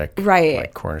 acidic, Right.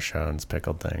 like cornichons,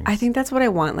 pickled things. I think that's what I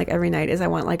want like every night is I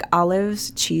want like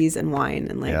olives, cheese, and wine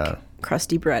and like Yeah.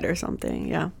 crusty bread or something.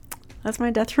 Yeah. That's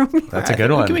my death row meal. That's a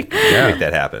good one. We can make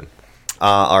that happen.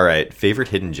 All right. Favorite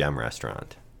hidden gem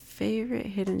restaurant? Favorite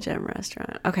hidden gem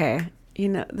restaurant. Okay.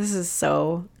 This is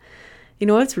so...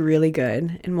 what's really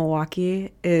good in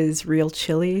Milwaukee is Real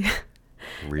Chili.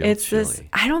 It's Chili. this...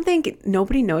 I don't think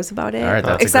nobody knows about it. All right,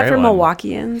 that's a except great for one.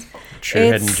 Milwaukeeans. True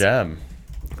hidden gem.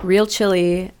 Real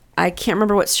Chili. I can't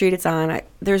remember what street it's on.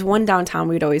 There's one downtown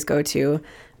we'd always go to,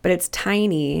 but it's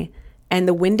tiny and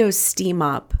the windows steam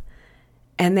up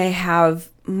and they have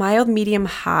mild, medium,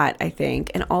 hot, I think.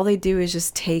 And all they do is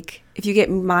just take, if you get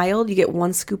mild, you get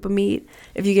 1 scoop of meat.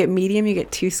 If you get medium, you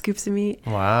get 2 scoops of meat.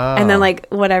 Wow. And then like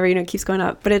whatever, it keeps going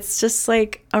up. But it's just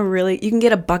like you can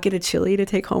get a bucket of chili to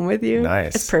take home with you.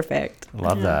 Nice. It's perfect.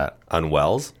 Love that. On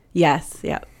Wells? Yes.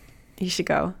 Yeah. You should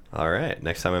go. All right.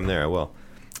 Next time I'm there, I will.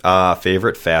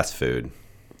 Favorite fast food?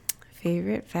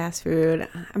 Favorite fast food.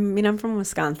 I'm from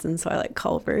Wisconsin, so I like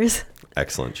Culver's.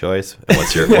 Excellent choice. And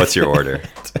what's your order?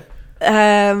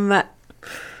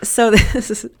 So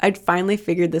I finally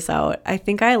figured this out. I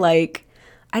think I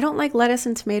don't like lettuce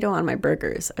and tomato on my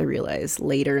burgers. I realized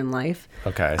later in life.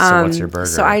 Okay, so what's your burger?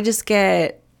 So I just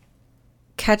get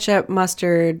ketchup,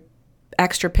 mustard,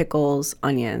 extra pickles,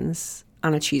 onions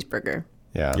on a cheeseburger.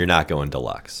 Yeah. You're not going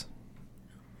deluxe.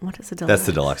 What is a deluxe? That's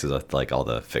the deluxe is like all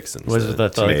the fixins. Was it the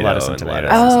tomato lettuce and tomato?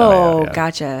 lettuce and stuff. Oh, yeah.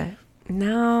 Gotcha.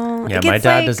 No. Yeah, it my gets,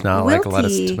 dad does not like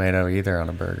lettuce and wilty. tomato either on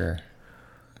a burger.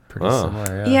 Pretty Oh.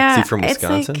 similar, Yeah. Is he from it's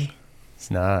Wisconsin? like-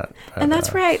 It's not. but, and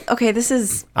that's right. Okay, this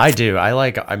is... I do.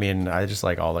 I just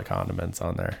like all the condiments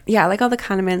on there. Yeah, I like all the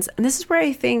condiments. And this is where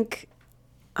I think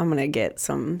I'm going to get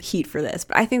some heat for this.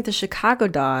 But I think the Chicago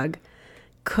dog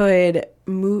could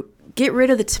get rid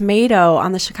of the tomato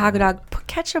on the Chicago dog, put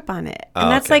ketchup on it.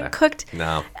 And that's Okay. like cooked.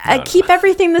 No. Keep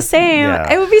everything the same.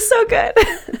 Yeah. It would be so good.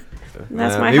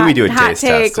 That's my maybe we do a hot taste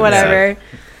take, test and whatever.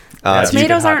 Yeah, it's a good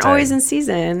Tomatoes hot aren't take. always in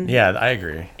season. Yeah, I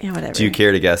agree. Yeah, whatever. Do you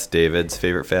care to guess David's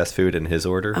favorite fast food in his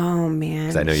order? Oh, man.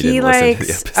 'Cause I know you He didn't listen to the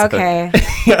likes, episode. okay.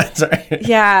 Yeah, sorry.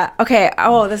 Yeah. Okay.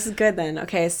 Oh, this is good then.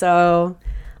 Okay. So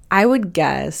I would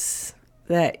guess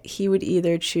that he would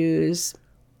either choose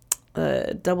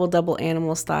a double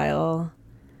animal style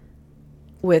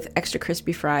with extra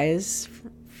crispy fries.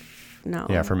 No.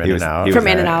 Yeah, from He In was- and Out. he From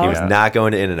was- In-N-Out. He was Yeah. not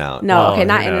going to In-N-Out. No. Well, Okay.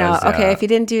 Not who In and Out. knows, Okay. yeah. If he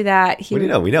didn't do that, he We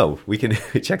would. know. We can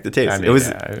check the taste. I mean, it was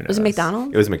yeah, who Was it knows?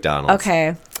 McDonald's? it was McDonald's.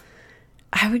 Okay.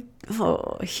 I would.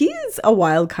 Oh, he's a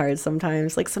wild card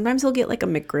sometimes. Like sometimes he'll get like a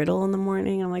McGriddle in the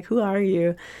morning. I'm like, who are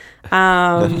you?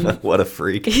 What a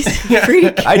freak. He's a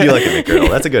freak. I do like a McGriddle.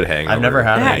 That's a good hangover. I've never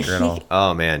had Yeah, a McGriddle.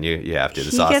 Oh man, you have to. The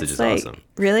He sausage gets, is like, awesome.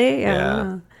 Really?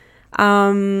 Yeah.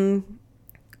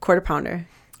 Quarter pounder.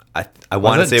 I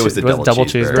want to say it was the double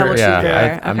cheeseburger. Double Yeah,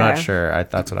 cheeseburger, I'm not okay. sure.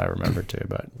 That's what I remember too,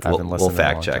 but I've been We'll listening.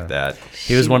 fact check that.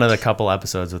 He was one of the couple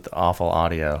episodes with awful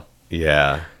audio.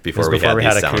 Yeah, It was before we had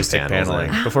these sound acoustic panels.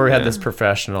 paneling. Before we had this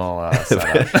professional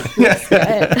setup.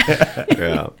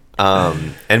 Yeah.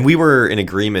 And we were in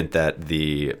agreement that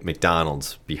the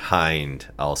McDonald's behind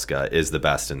Elske is the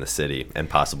best in the city and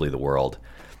possibly the world.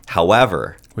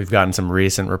 However, We've gotten some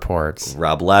recent reports.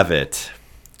 Rob Levitt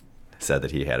said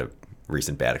that he had a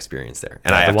recent bad experience there,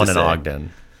 and I the have one to in say,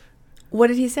 Ogden. What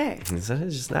did he say? it's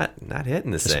just not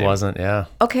hitting the Just same. wasn't, yeah.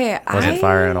 Okay, Wasn't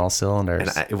firing all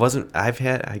cylinders. And it wasn't. I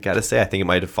gotta say, I think it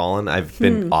might have fallen. I've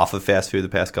been off of fast food the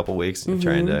past couple of weeks and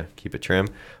trying to keep it trim.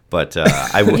 But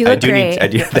I You do look need. great. I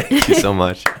do. Thank you so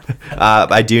much.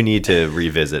 I do need to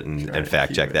revisit and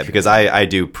fact check that because I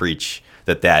do preach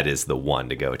that is the one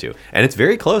to go to, and it's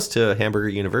very close to Hamburger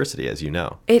University, as you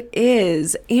know. It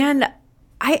is, and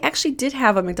I actually did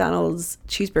have a McDonald's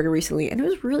cheeseburger recently, and it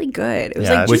was really good. It was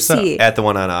Yeah, like which juicy. At the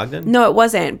one on Ogden. No, it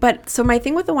wasn't. But so my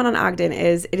thing with the one on Ogden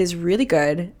is it is really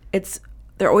good.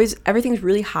 Everything's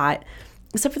really hot,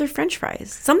 except for their French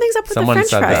fries. Something's up with Someone the French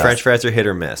said fries. that. French fries are hit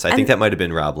or miss. I think that might have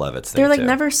been Rob Levitt's thing. They're like too.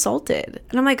 never salted,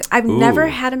 and I'm like, I've never Ooh.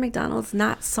 had a McDonald's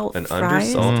not salt An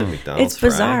fries. undersalted McDonald's. It's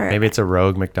bizarre. Maybe it's a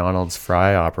rogue McDonald's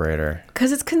fry operator.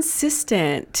 Because it's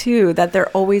consistent too that they're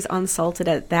always unsalted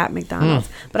at that McDonald's.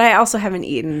 But I also haven't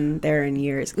eaten there in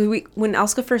years. When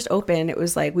Elske first opened, it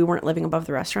was like we weren't living above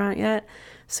the restaurant yet,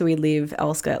 so we'd leave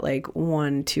Elske at like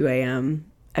 2 a.m.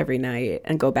 every night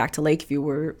and go back to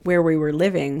Lakeview where we were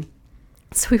living.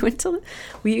 So we went to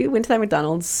that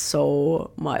McDonald's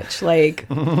so much. Like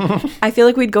I feel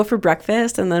like we'd go for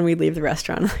breakfast and then we'd leave the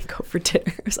restaurant and like go for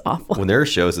dinner. It was awful. When there are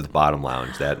shows at the Bottom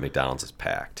Lounge, that McDonald's is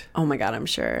packed. Oh my God, I'm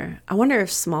sure. I wonder if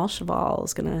Small Cheval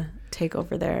is gonna take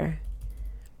over there.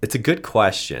 It's a good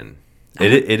question.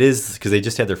 It is because they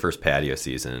just had their first patio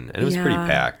season and it was pretty Yeah.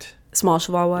 packed. Small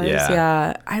Cheval was, Yeah.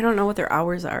 yeah. I don't know what their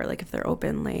hours are, like if they're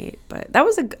open late, but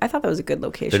I thought that was a good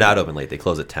location. They're not open late. They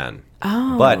close at 10.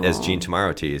 Oh. But as Gene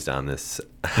tomorrow teased on this,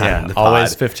 Yeah, on the always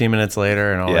pod, 15 minutes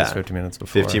later and always Yeah. 15 minutes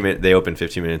before. they open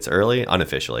 15 minutes early,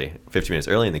 unofficially, 15 minutes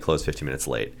early, and they close 15 minutes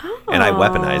late. And I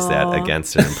weaponized that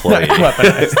against an employee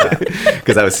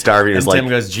because I was starving. It was And like Tim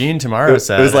goes, Gene tomorrow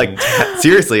said. it was like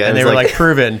seriously, and I they was were like,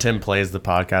 prove it. And Tim plays the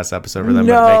podcast episode for them,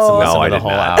 No. but makes them listen no, to I the did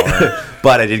whole not. hour.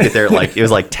 But I did get there like it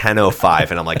was like 10:05,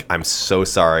 and I'm like, I'm so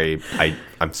sorry.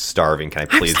 I'm starving. Can I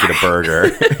please get a burger?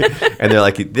 And they're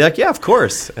like, yeah, of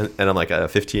course. And I'm like,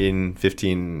 15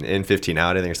 in, 15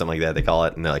 out, I think, or something like that. They call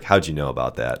it. And they're like, how'd you know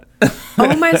about that?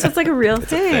 Oh my, so it's like a real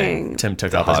thing. Tim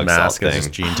took a off his hog mask salt and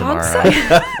just thing. Gene Hog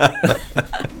tomorrow.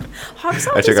 Hog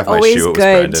salt I took is off my always shoe, it was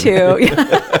good Brendan.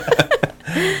 too.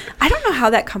 I don't know how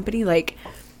that company I'm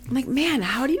like, man,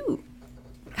 how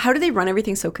do they run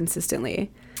everything so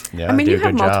consistently? Yeah, I mean, do you a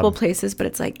have good multiple job. places, but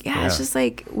it's like, yeah, it's Yeah. just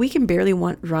like we can barely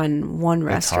run one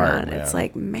restaurant. hard, It's yeah.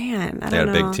 like, man, I They had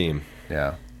don't a know. big team.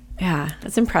 Yeah, Yeah, that's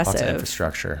lots impressive. of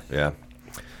infrastructure. Yeah.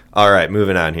 All right,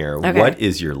 moving on here. Okay. What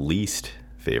is your least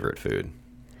favorite food?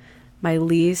 My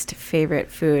least favorite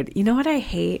food. You know what I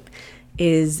hate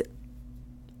is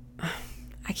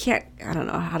I don't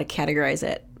know how to categorize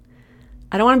it.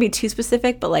 I don't want to be too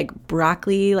specific, but like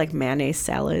broccoli, like mayonnaise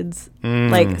salads,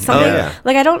 like something. Oh, yeah.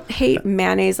 Like I don't hate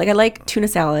mayonnaise. Like I like tuna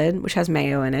salad, which has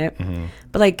mayo in it,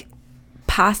 but like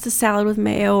pasta salad with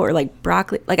mayo or like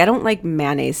broccoli. Like I don't like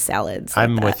mayonnaise salads.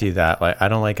 I'm like with that. you that like I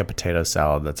don't like a potato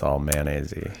salad that's all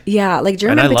mayonnaise-y. Yeah, like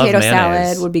German I love potato mayonnaise.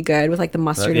 salad would be good with like the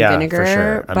mustard Yeah, and vinegar. for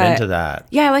sure. I'm but into that.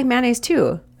 Yeah, I like mayonnaise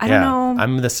too. I don't know.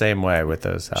 I'm the same way with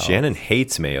those salads. Shannon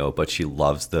hates mayo, but she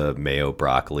loves the mayo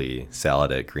broccoli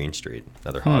salad at Green Street.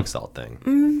 Another hog salt thing.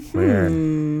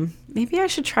 Weird. Maybe I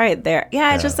should try it there.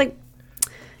 Yeah, it's just like,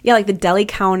 like the deli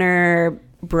counter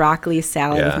broccoli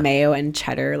salad Yeah. with mayo and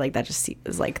cheddar. Like that just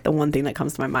is like the one thing that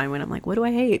comes to my mind when I'm like, what do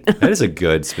I hate? That is a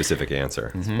good specific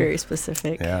answer. Very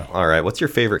specific. Yeah. All right, what's your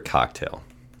favorite cocktail?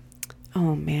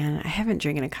 Oh man, I haven't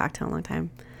drinking a cocktail in a long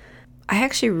time. I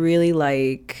actually really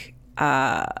like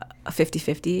a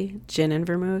 50-50 gin and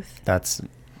vermouth. That's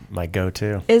my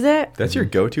go-to. Is it? That's your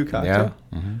go-to cocktail?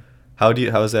 Yeah. How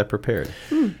is that prepared?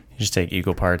 You just take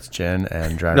equal parts gin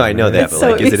and dry. No, I know that, It's but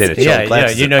so like, is it in a chilled Yeah, glass? yeah.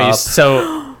 Is You it know, up?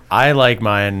 so I like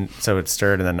mine. So it's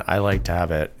stirred, and then I like to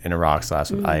have it in a rocks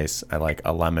glass with ice. I like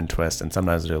a lemon twist, and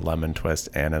sometimes I do a lemon twist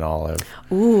and an olive,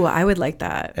 Ooh, I would like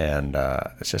that. and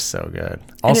it's just so good.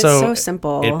 And it's Also, so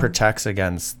simple. It protects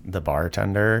against the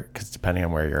bartender because depending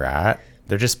on where you're at,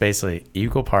 they're just basically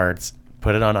equal parts.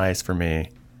 Put it on ice for me.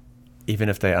 Even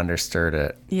if they understirred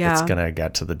it, Yeah. it's gonna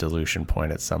get to the dilution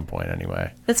point at some point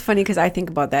anyway. That's funny because I think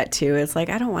about that too. It's like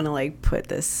I don't want to like put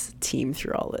this team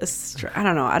through all this. I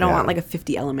don't know. I don't Yeah. want like a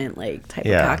 50 element like type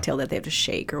Yeah. of cocktail that they have to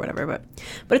shake or whatever.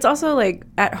 But it's also like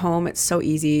at home it's so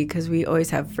easy because we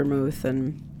always have vermouth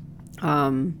and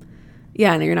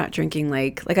and you're not drinking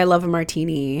like I love a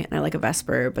martini and I like a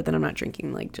Vesper, but then I'm not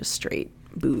drinking like just straight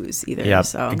booze either. Yeah,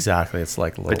 So exactly. It's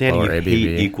like But Danny, you lower ABV.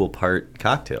 hate equal part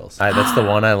cocktails. That's the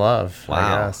one I love. Wow.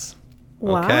 I guess.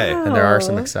 wow. Okay. And there are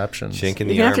some exceptions. Chink in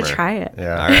You're the gonna armor. have to try it.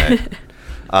 Yeah.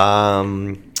 All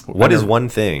right. What is one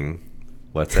thing?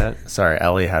 What's that? Sorry,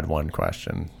 Ellie had one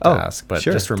question to Oh, ask, but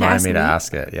sure. just remind ask me to me?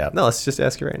 ask it. Yeah. No, let's just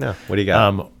ask you right now. What do you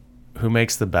got? Who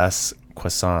makes the best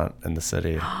croissant in the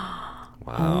city? Oh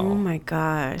Wow. my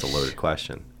gosh. It's a loaded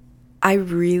question. I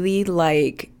really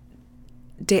like.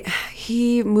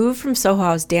 He moved from Soho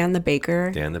House. Dan the baker.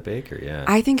 Dan the Baker, yeah.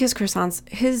 I think his croissants,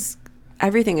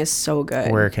 everything is so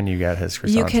good. Where can you get his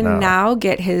croissants you can now? now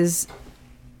get his.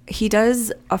 He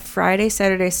does a Friday,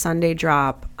 Saturday, Sunday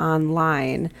drop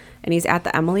online, and he's at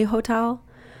the Emily Hotel,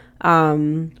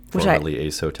 which Formerly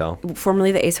Ace Hotel.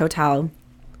 formerly the Ace Hotel,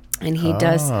 and he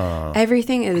does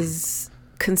everything is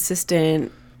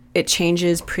consistent. It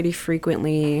changes pretty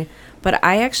frequently, but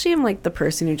I actually am like the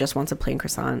person who just wants a plain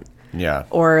croissant. Yeah.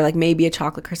 Or like maybe a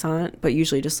chocolate croissant, but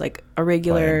usually just like a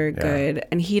regular Plain, yeah. good.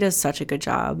 And he does such a good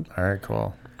job. All right,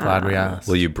 cool. Glad we asked.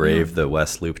 Will you brave the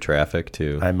West Loop traffic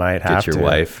to I might have get your to,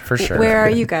 wife? for sure. Where are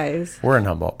you guys? We're in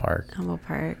Humboldt Park. Humboldt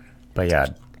Park. But yeah,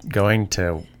 going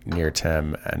to near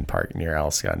Tim and park near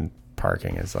Elske and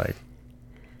parking is like,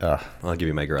 I'll give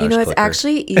you my garage You know, it's clicker.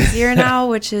 actually easier now,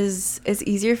 which is it's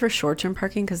easier for short-term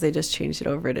parking because they just changed it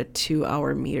over to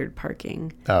 2-hour metered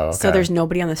parking. Oh, okay. So there's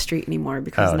nobody on the street anymore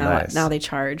because Oh, now nice. now they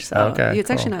charge. So Okay, it's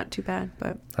actually cool. not too bad.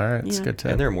 But all right, it's Yeah. good And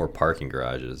to there are more parking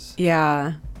garages.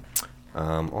 yeah,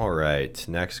 All right.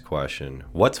 Next question.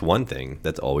 What's one thing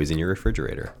that's always in your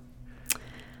refrigerator?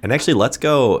 And actually, let's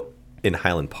go in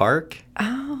Highland Park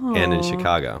and in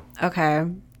Chicago. okay.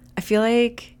 I feel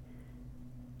like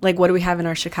Like, what do we have in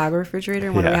our Chicago refrigerator?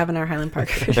 And what do we have in our Highland Park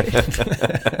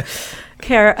refrigerator?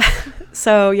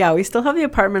 So, yeah, we still have the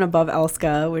apartment above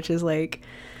Elske, which is like,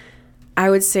 I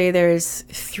would say there's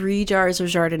 3 jars of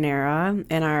Jardinera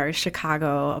in our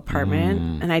Chicago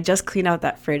apartment. And I just cleaned out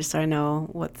that fridge so I know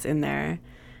what's in there.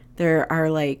 There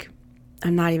are like,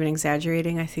 I'm not even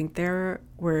exaggerating, I think there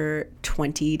were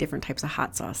 20 different types of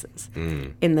hot sauces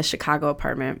in the Chicago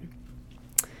apartment.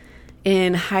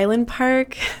 In Highland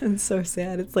Park, it's so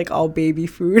sad. It's like all baby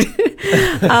food.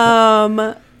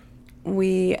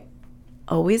 We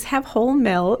always have whole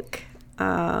milk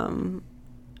and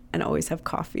always have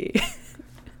coffee.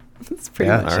 That's pretty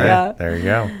much all right. yeah. There you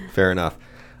go. Fair enough.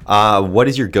 What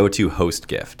is your go-to host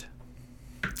gift?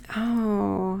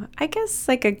 Oh, I guess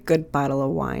like a good bottle of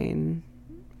wine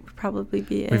would probably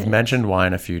be it. We've mentioned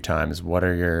wine a few times. What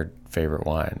are your favorite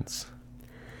wines?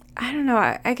 I don't know.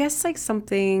 I guess like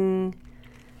something.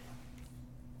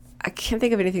 I can't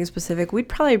think of anything specific. We'd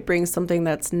probably bring something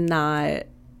that's not.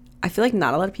 I feel like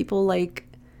not a lot of people like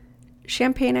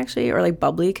champagne actually, or like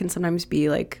bubbly can sometimes be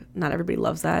like not everybody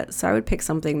loves that. So I would pick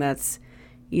something that's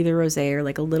either rosé or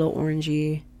like a little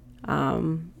orangey,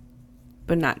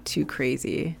 but not too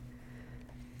crazy.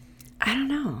 I don't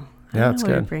know. That's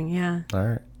good. I'd bring. Yeah. All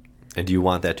right. And do you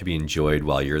want that to be enjoyed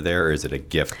while you're there, or is it a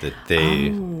gift that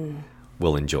they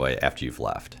will enjoy after you've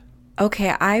left? Okay,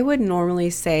 I would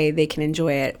normally say they can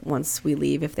enjoy it once we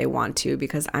leave if they want to,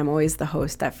 because I'm always the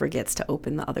host that forgets to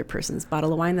open the other person's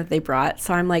bottle of wine that they brought.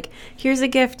 So I'm like, here's a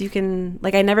gift. You can,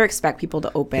 like, I never expect people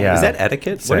to open. Yeah. Is that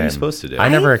etiquette? What are you Same. supposed to do? I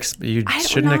never. You I don't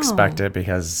shouldn't know. expect it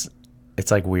because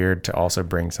it's like weird to also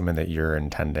bring something that you're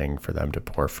intending for them to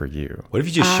pour for you. What if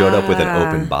you just showed up with an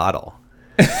open bottle?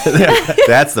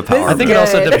 That's the power. I think it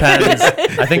also depends.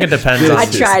 I think it depends on. I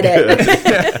tried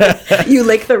it. You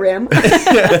lick the rim.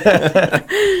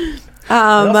 It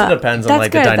also depends on that's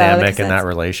like the good, though. That dynamic makes in that sense.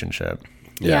 relationship.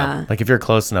 Yeah. Like if you're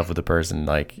close enough with the person,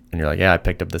 like, and you're like, yeah, I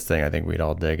picked up this thing. I think we'd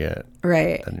all dig it.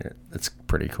 Right. And it's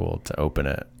pretty cool to open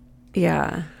it.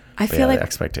 Yeah. I But feel yeah, like the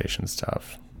expectations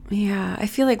tough. Yeah, I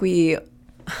feel like we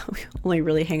only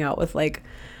really hang out with like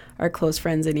our close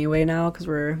friends anyway now because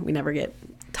we never get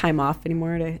time off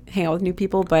anymore to hang out with new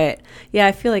people. But yeah,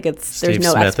 I feel like there's Steve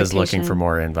no Smith is expectation. looking for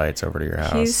more invites over to your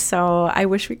house. I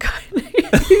wish we could.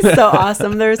 He's so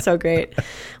awesome. They're so great.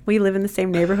 We live in the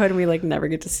same neighborhood and we like never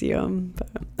get to see him. But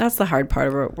that's the hard part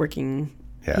of working.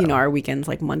 Yeah. You know, our weekends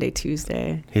like Monday,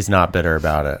 Tuesday. He's not bitter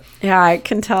about it. Yeah, I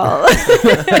can tell.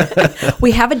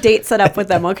 We have a date set up with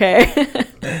them. Okay.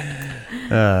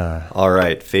 All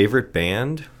right. Favorite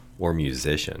band or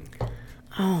musician?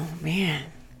 Oh man,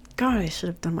 God, I should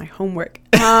have done my homework.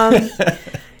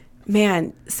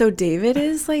 Man, so David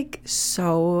is like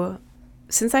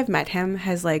since I've met him,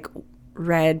 has like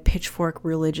read Pitchfork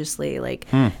religiously, like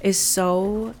is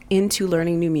so into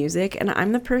learning new music, and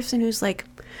I'm the person who's like,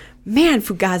 man,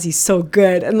 Fugazi's so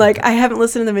good, and like I haven't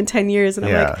listened to them in 10 years, and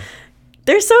I'm like,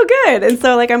 they're so good. And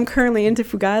so like I'm currently into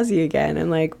Fugazi again,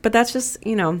 and like, but that's just,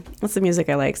 you know, that's the music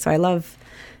I like. So I love,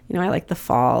 you know, I like The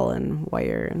Fall and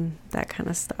Wire and that kind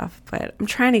of stuff, but I'm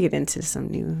trying to get into some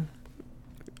new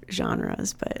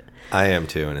genres, but I am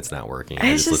too, and it's not working.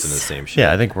 I just listen to the same shit.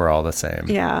 Yeah, I think we're all the same.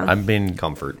 Yeah. I'm being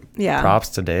Comfort. yeah. props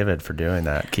to David for doing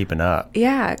that, keeping up.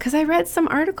 Yeah, because I read some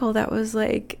article that was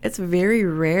like, it's very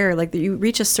rare, like that you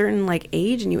reach a certain like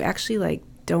age and you actually like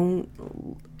don't,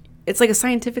 it's like a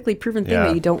scientifically proven thing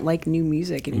that you don't like new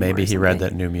music anymore. Maybe he read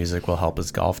that new music will help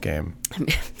his golf game.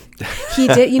 He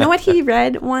did. You know what he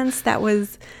read once that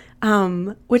was,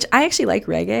 which I actually like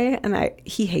reggae, and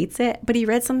he hates it, but he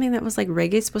read something that was like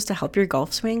reggae is supposed to help your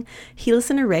golf swing. He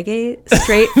listened to reggae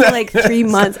straight for like 3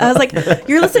 months. I was like,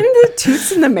 you're listening to the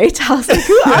Toots and the Maytals. Like,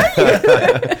 who are you?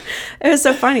 It was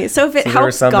so funny. So if it helps There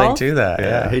was something golf, to that.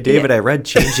 Yeah. Hey, David, I read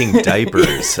changing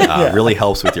diapers really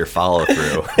helps with your follow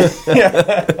through.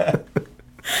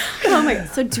 oh my God.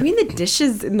 So doing the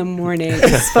dishes in the morning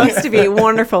is supposed to be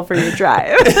wonderful for your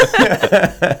drive.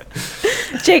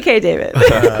 JK, David.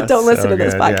 Don't listen to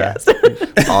this podcast.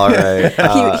 All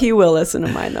right. He will listen to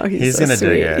mine, though. He's so gonna sweet.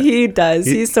 dig it. He does.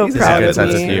 He's so he's a proud good of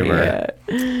sense me. of humor.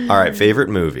 Yeah. All right. Favorite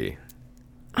movie?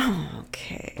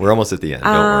 Okay. We're almost at the end.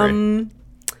 Don't worry.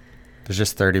 There's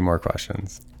just 30 more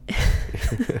questions.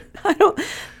 I don't.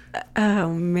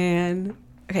 Oh man.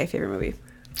 Okay. Favorite movie.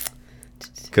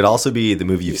 Could also be the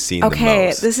movie you've seen the Okay.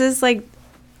 most. This is like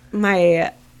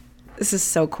my. This is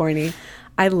so corny.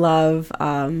 I love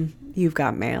You've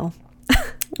Got Mail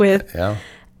with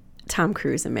Tom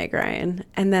Cruise and Meg Ryan,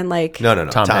 and then like No.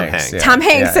 Tom Hanks. Hanks. Yeah. Tom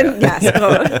Hanks and yes,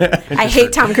 I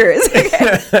hate Tom Cruise.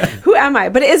 Okay. Who am I?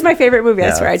 But it is my favorite movie. I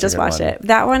Yeah, swear, I that's a just good watched one. it.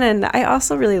 That one, and I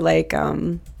also really like. I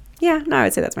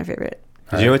would say that's my favorite.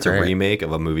 Did you know it's a remake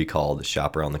of a movie called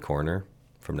Shop Around the Corner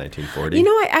from 1940? You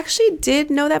know, I actually did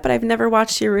know that, but I've never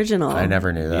watched the original. I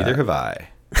never knew that. Neither have I.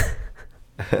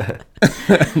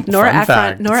 Nora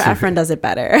Ephron does it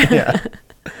better. Yeah.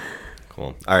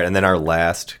 Cool. All right, and then our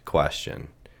last question.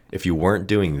 If you weren't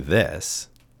doing this,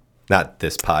 not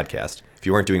this podcast, if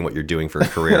you weren't doing what you're doing for a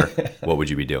career, what would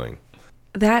you be doing?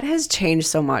 That has changed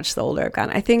so much the older I've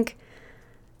gotten. I think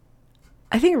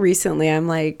recently I'm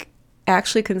like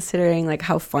actually considering like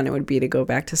how fun it would be to go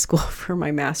back to school for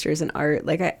my master's in art.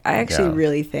 Like I actually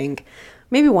really think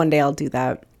maybe one day I'll do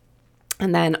that.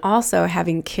 And then also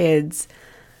having kids,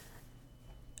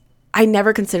 I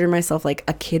never considered myself like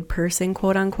a kid person,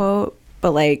 quote unquote,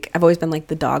 but like I've always been like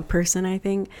the dog person, I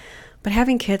think. But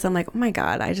having kids, I'm like, oh my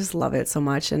God, I just love it so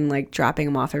much. And like dropping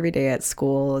them off every day at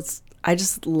school, I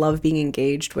just love being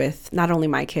engaged with not only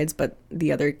my kids, but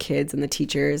the other kids and the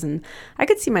teachers. And I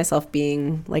could see myself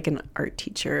being like an art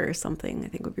teacher or something. I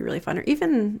think would be really fun. Or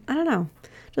even, I don't know,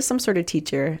 just some sort of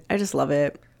teacher. I just love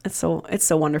it. It's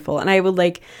so wonderful. And I would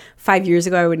like 5 years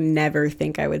ago, I would never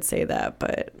think I would say that.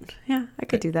 But yeah, I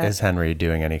could do that. Is Henry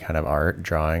doing any kind of art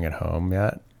drawing at home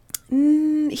yet?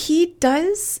 He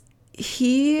does.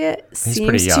 He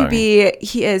seems young. to be,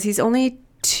 he is. He's only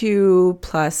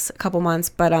 2+ a couple months,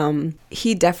 but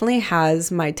he definitely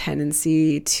has my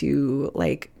tendency to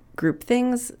like group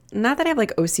things. Not that I have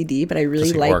like OCD, but I really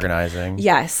Just like organizing.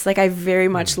 Yes, like I very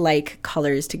much like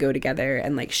colors to go together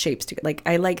and like shapes to like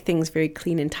I like things very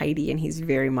clean and tidy, and he's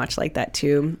very much like that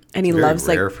too. And he loves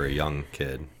rare like for a young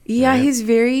kid. Yeah, right? He's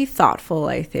very thoughtful,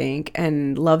 I think,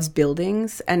 and loves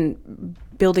buildings and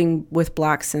building with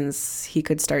blocks since he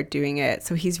could start doing it.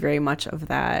 So he's very much of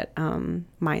that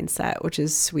mindset, which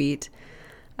is sweet.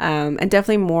 And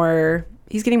definitely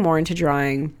he's getting more into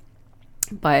drawing.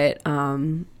 But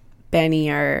Benny,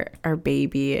 our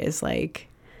baby, is like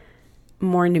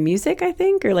more into music, I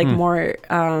think, or like more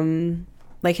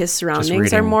like his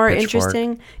surroundings are more Pitchfork.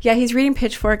 Interesting. Yeah, he's reading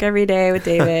Pitchfork every day with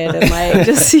David, and like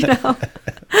just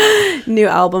new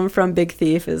album from Big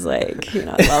Thief is like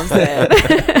loves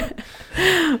it.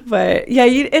 But yeah,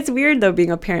 it's weird though being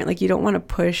a parent. Like you don't want to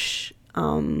push.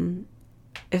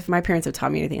 If my parents have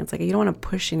taught me anything, it's like you don't want to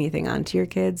push anything onto your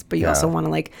kids, but you also want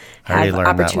to like have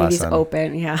opportunities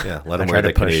open. Yeah, let them wear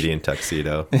the Canadian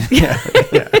tuxedo.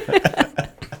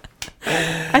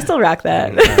 I still rock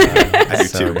that. I do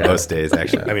too most days,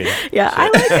 actually. I mean, yeah, I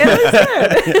like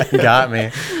it. It was good. You got me.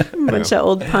 Bunch of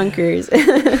old punkers.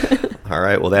 All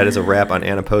right, well, that is a wrap on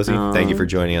Anna Posey. Thank you for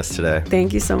joining us today.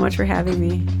 Thank you so much for having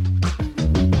me.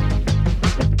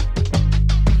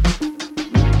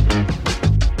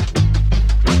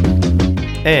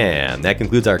 And that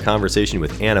concludes our conversation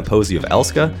with Anna Posey of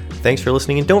Elske. Thanks for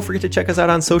listening, and don't forget to check us out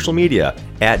on social media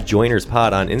at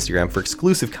JoinersPod on Instagram for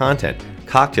exclusive content.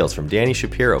 Cocktails from Danny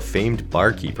Shapiro, famed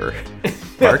barkeeper.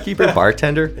 Barkeeper?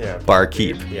 Bartender? Yeah.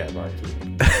 Barkeep. Yeah,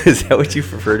 barkeep. Is that what you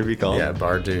prefer to be called? Yeah,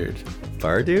 bar dude.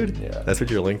 Bar dude? Yeah. That's what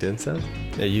your LinkedIn says?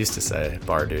 It used to say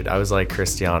bar dude. I was like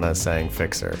Christiana saying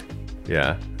fixer.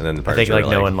 Yeah. And then the I think like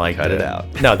no one liked cut it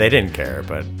out. No, they didn't care,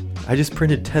 but I just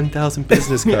printed 10,000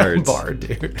 business cards. bar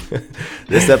dude.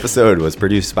 This episode was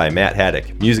produced by Matt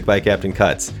Haddock, music by Captain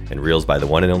Cuts, and reels by the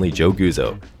one and only Joe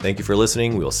Guzzo. Thank you for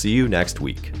listening. We'll see you next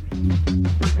week.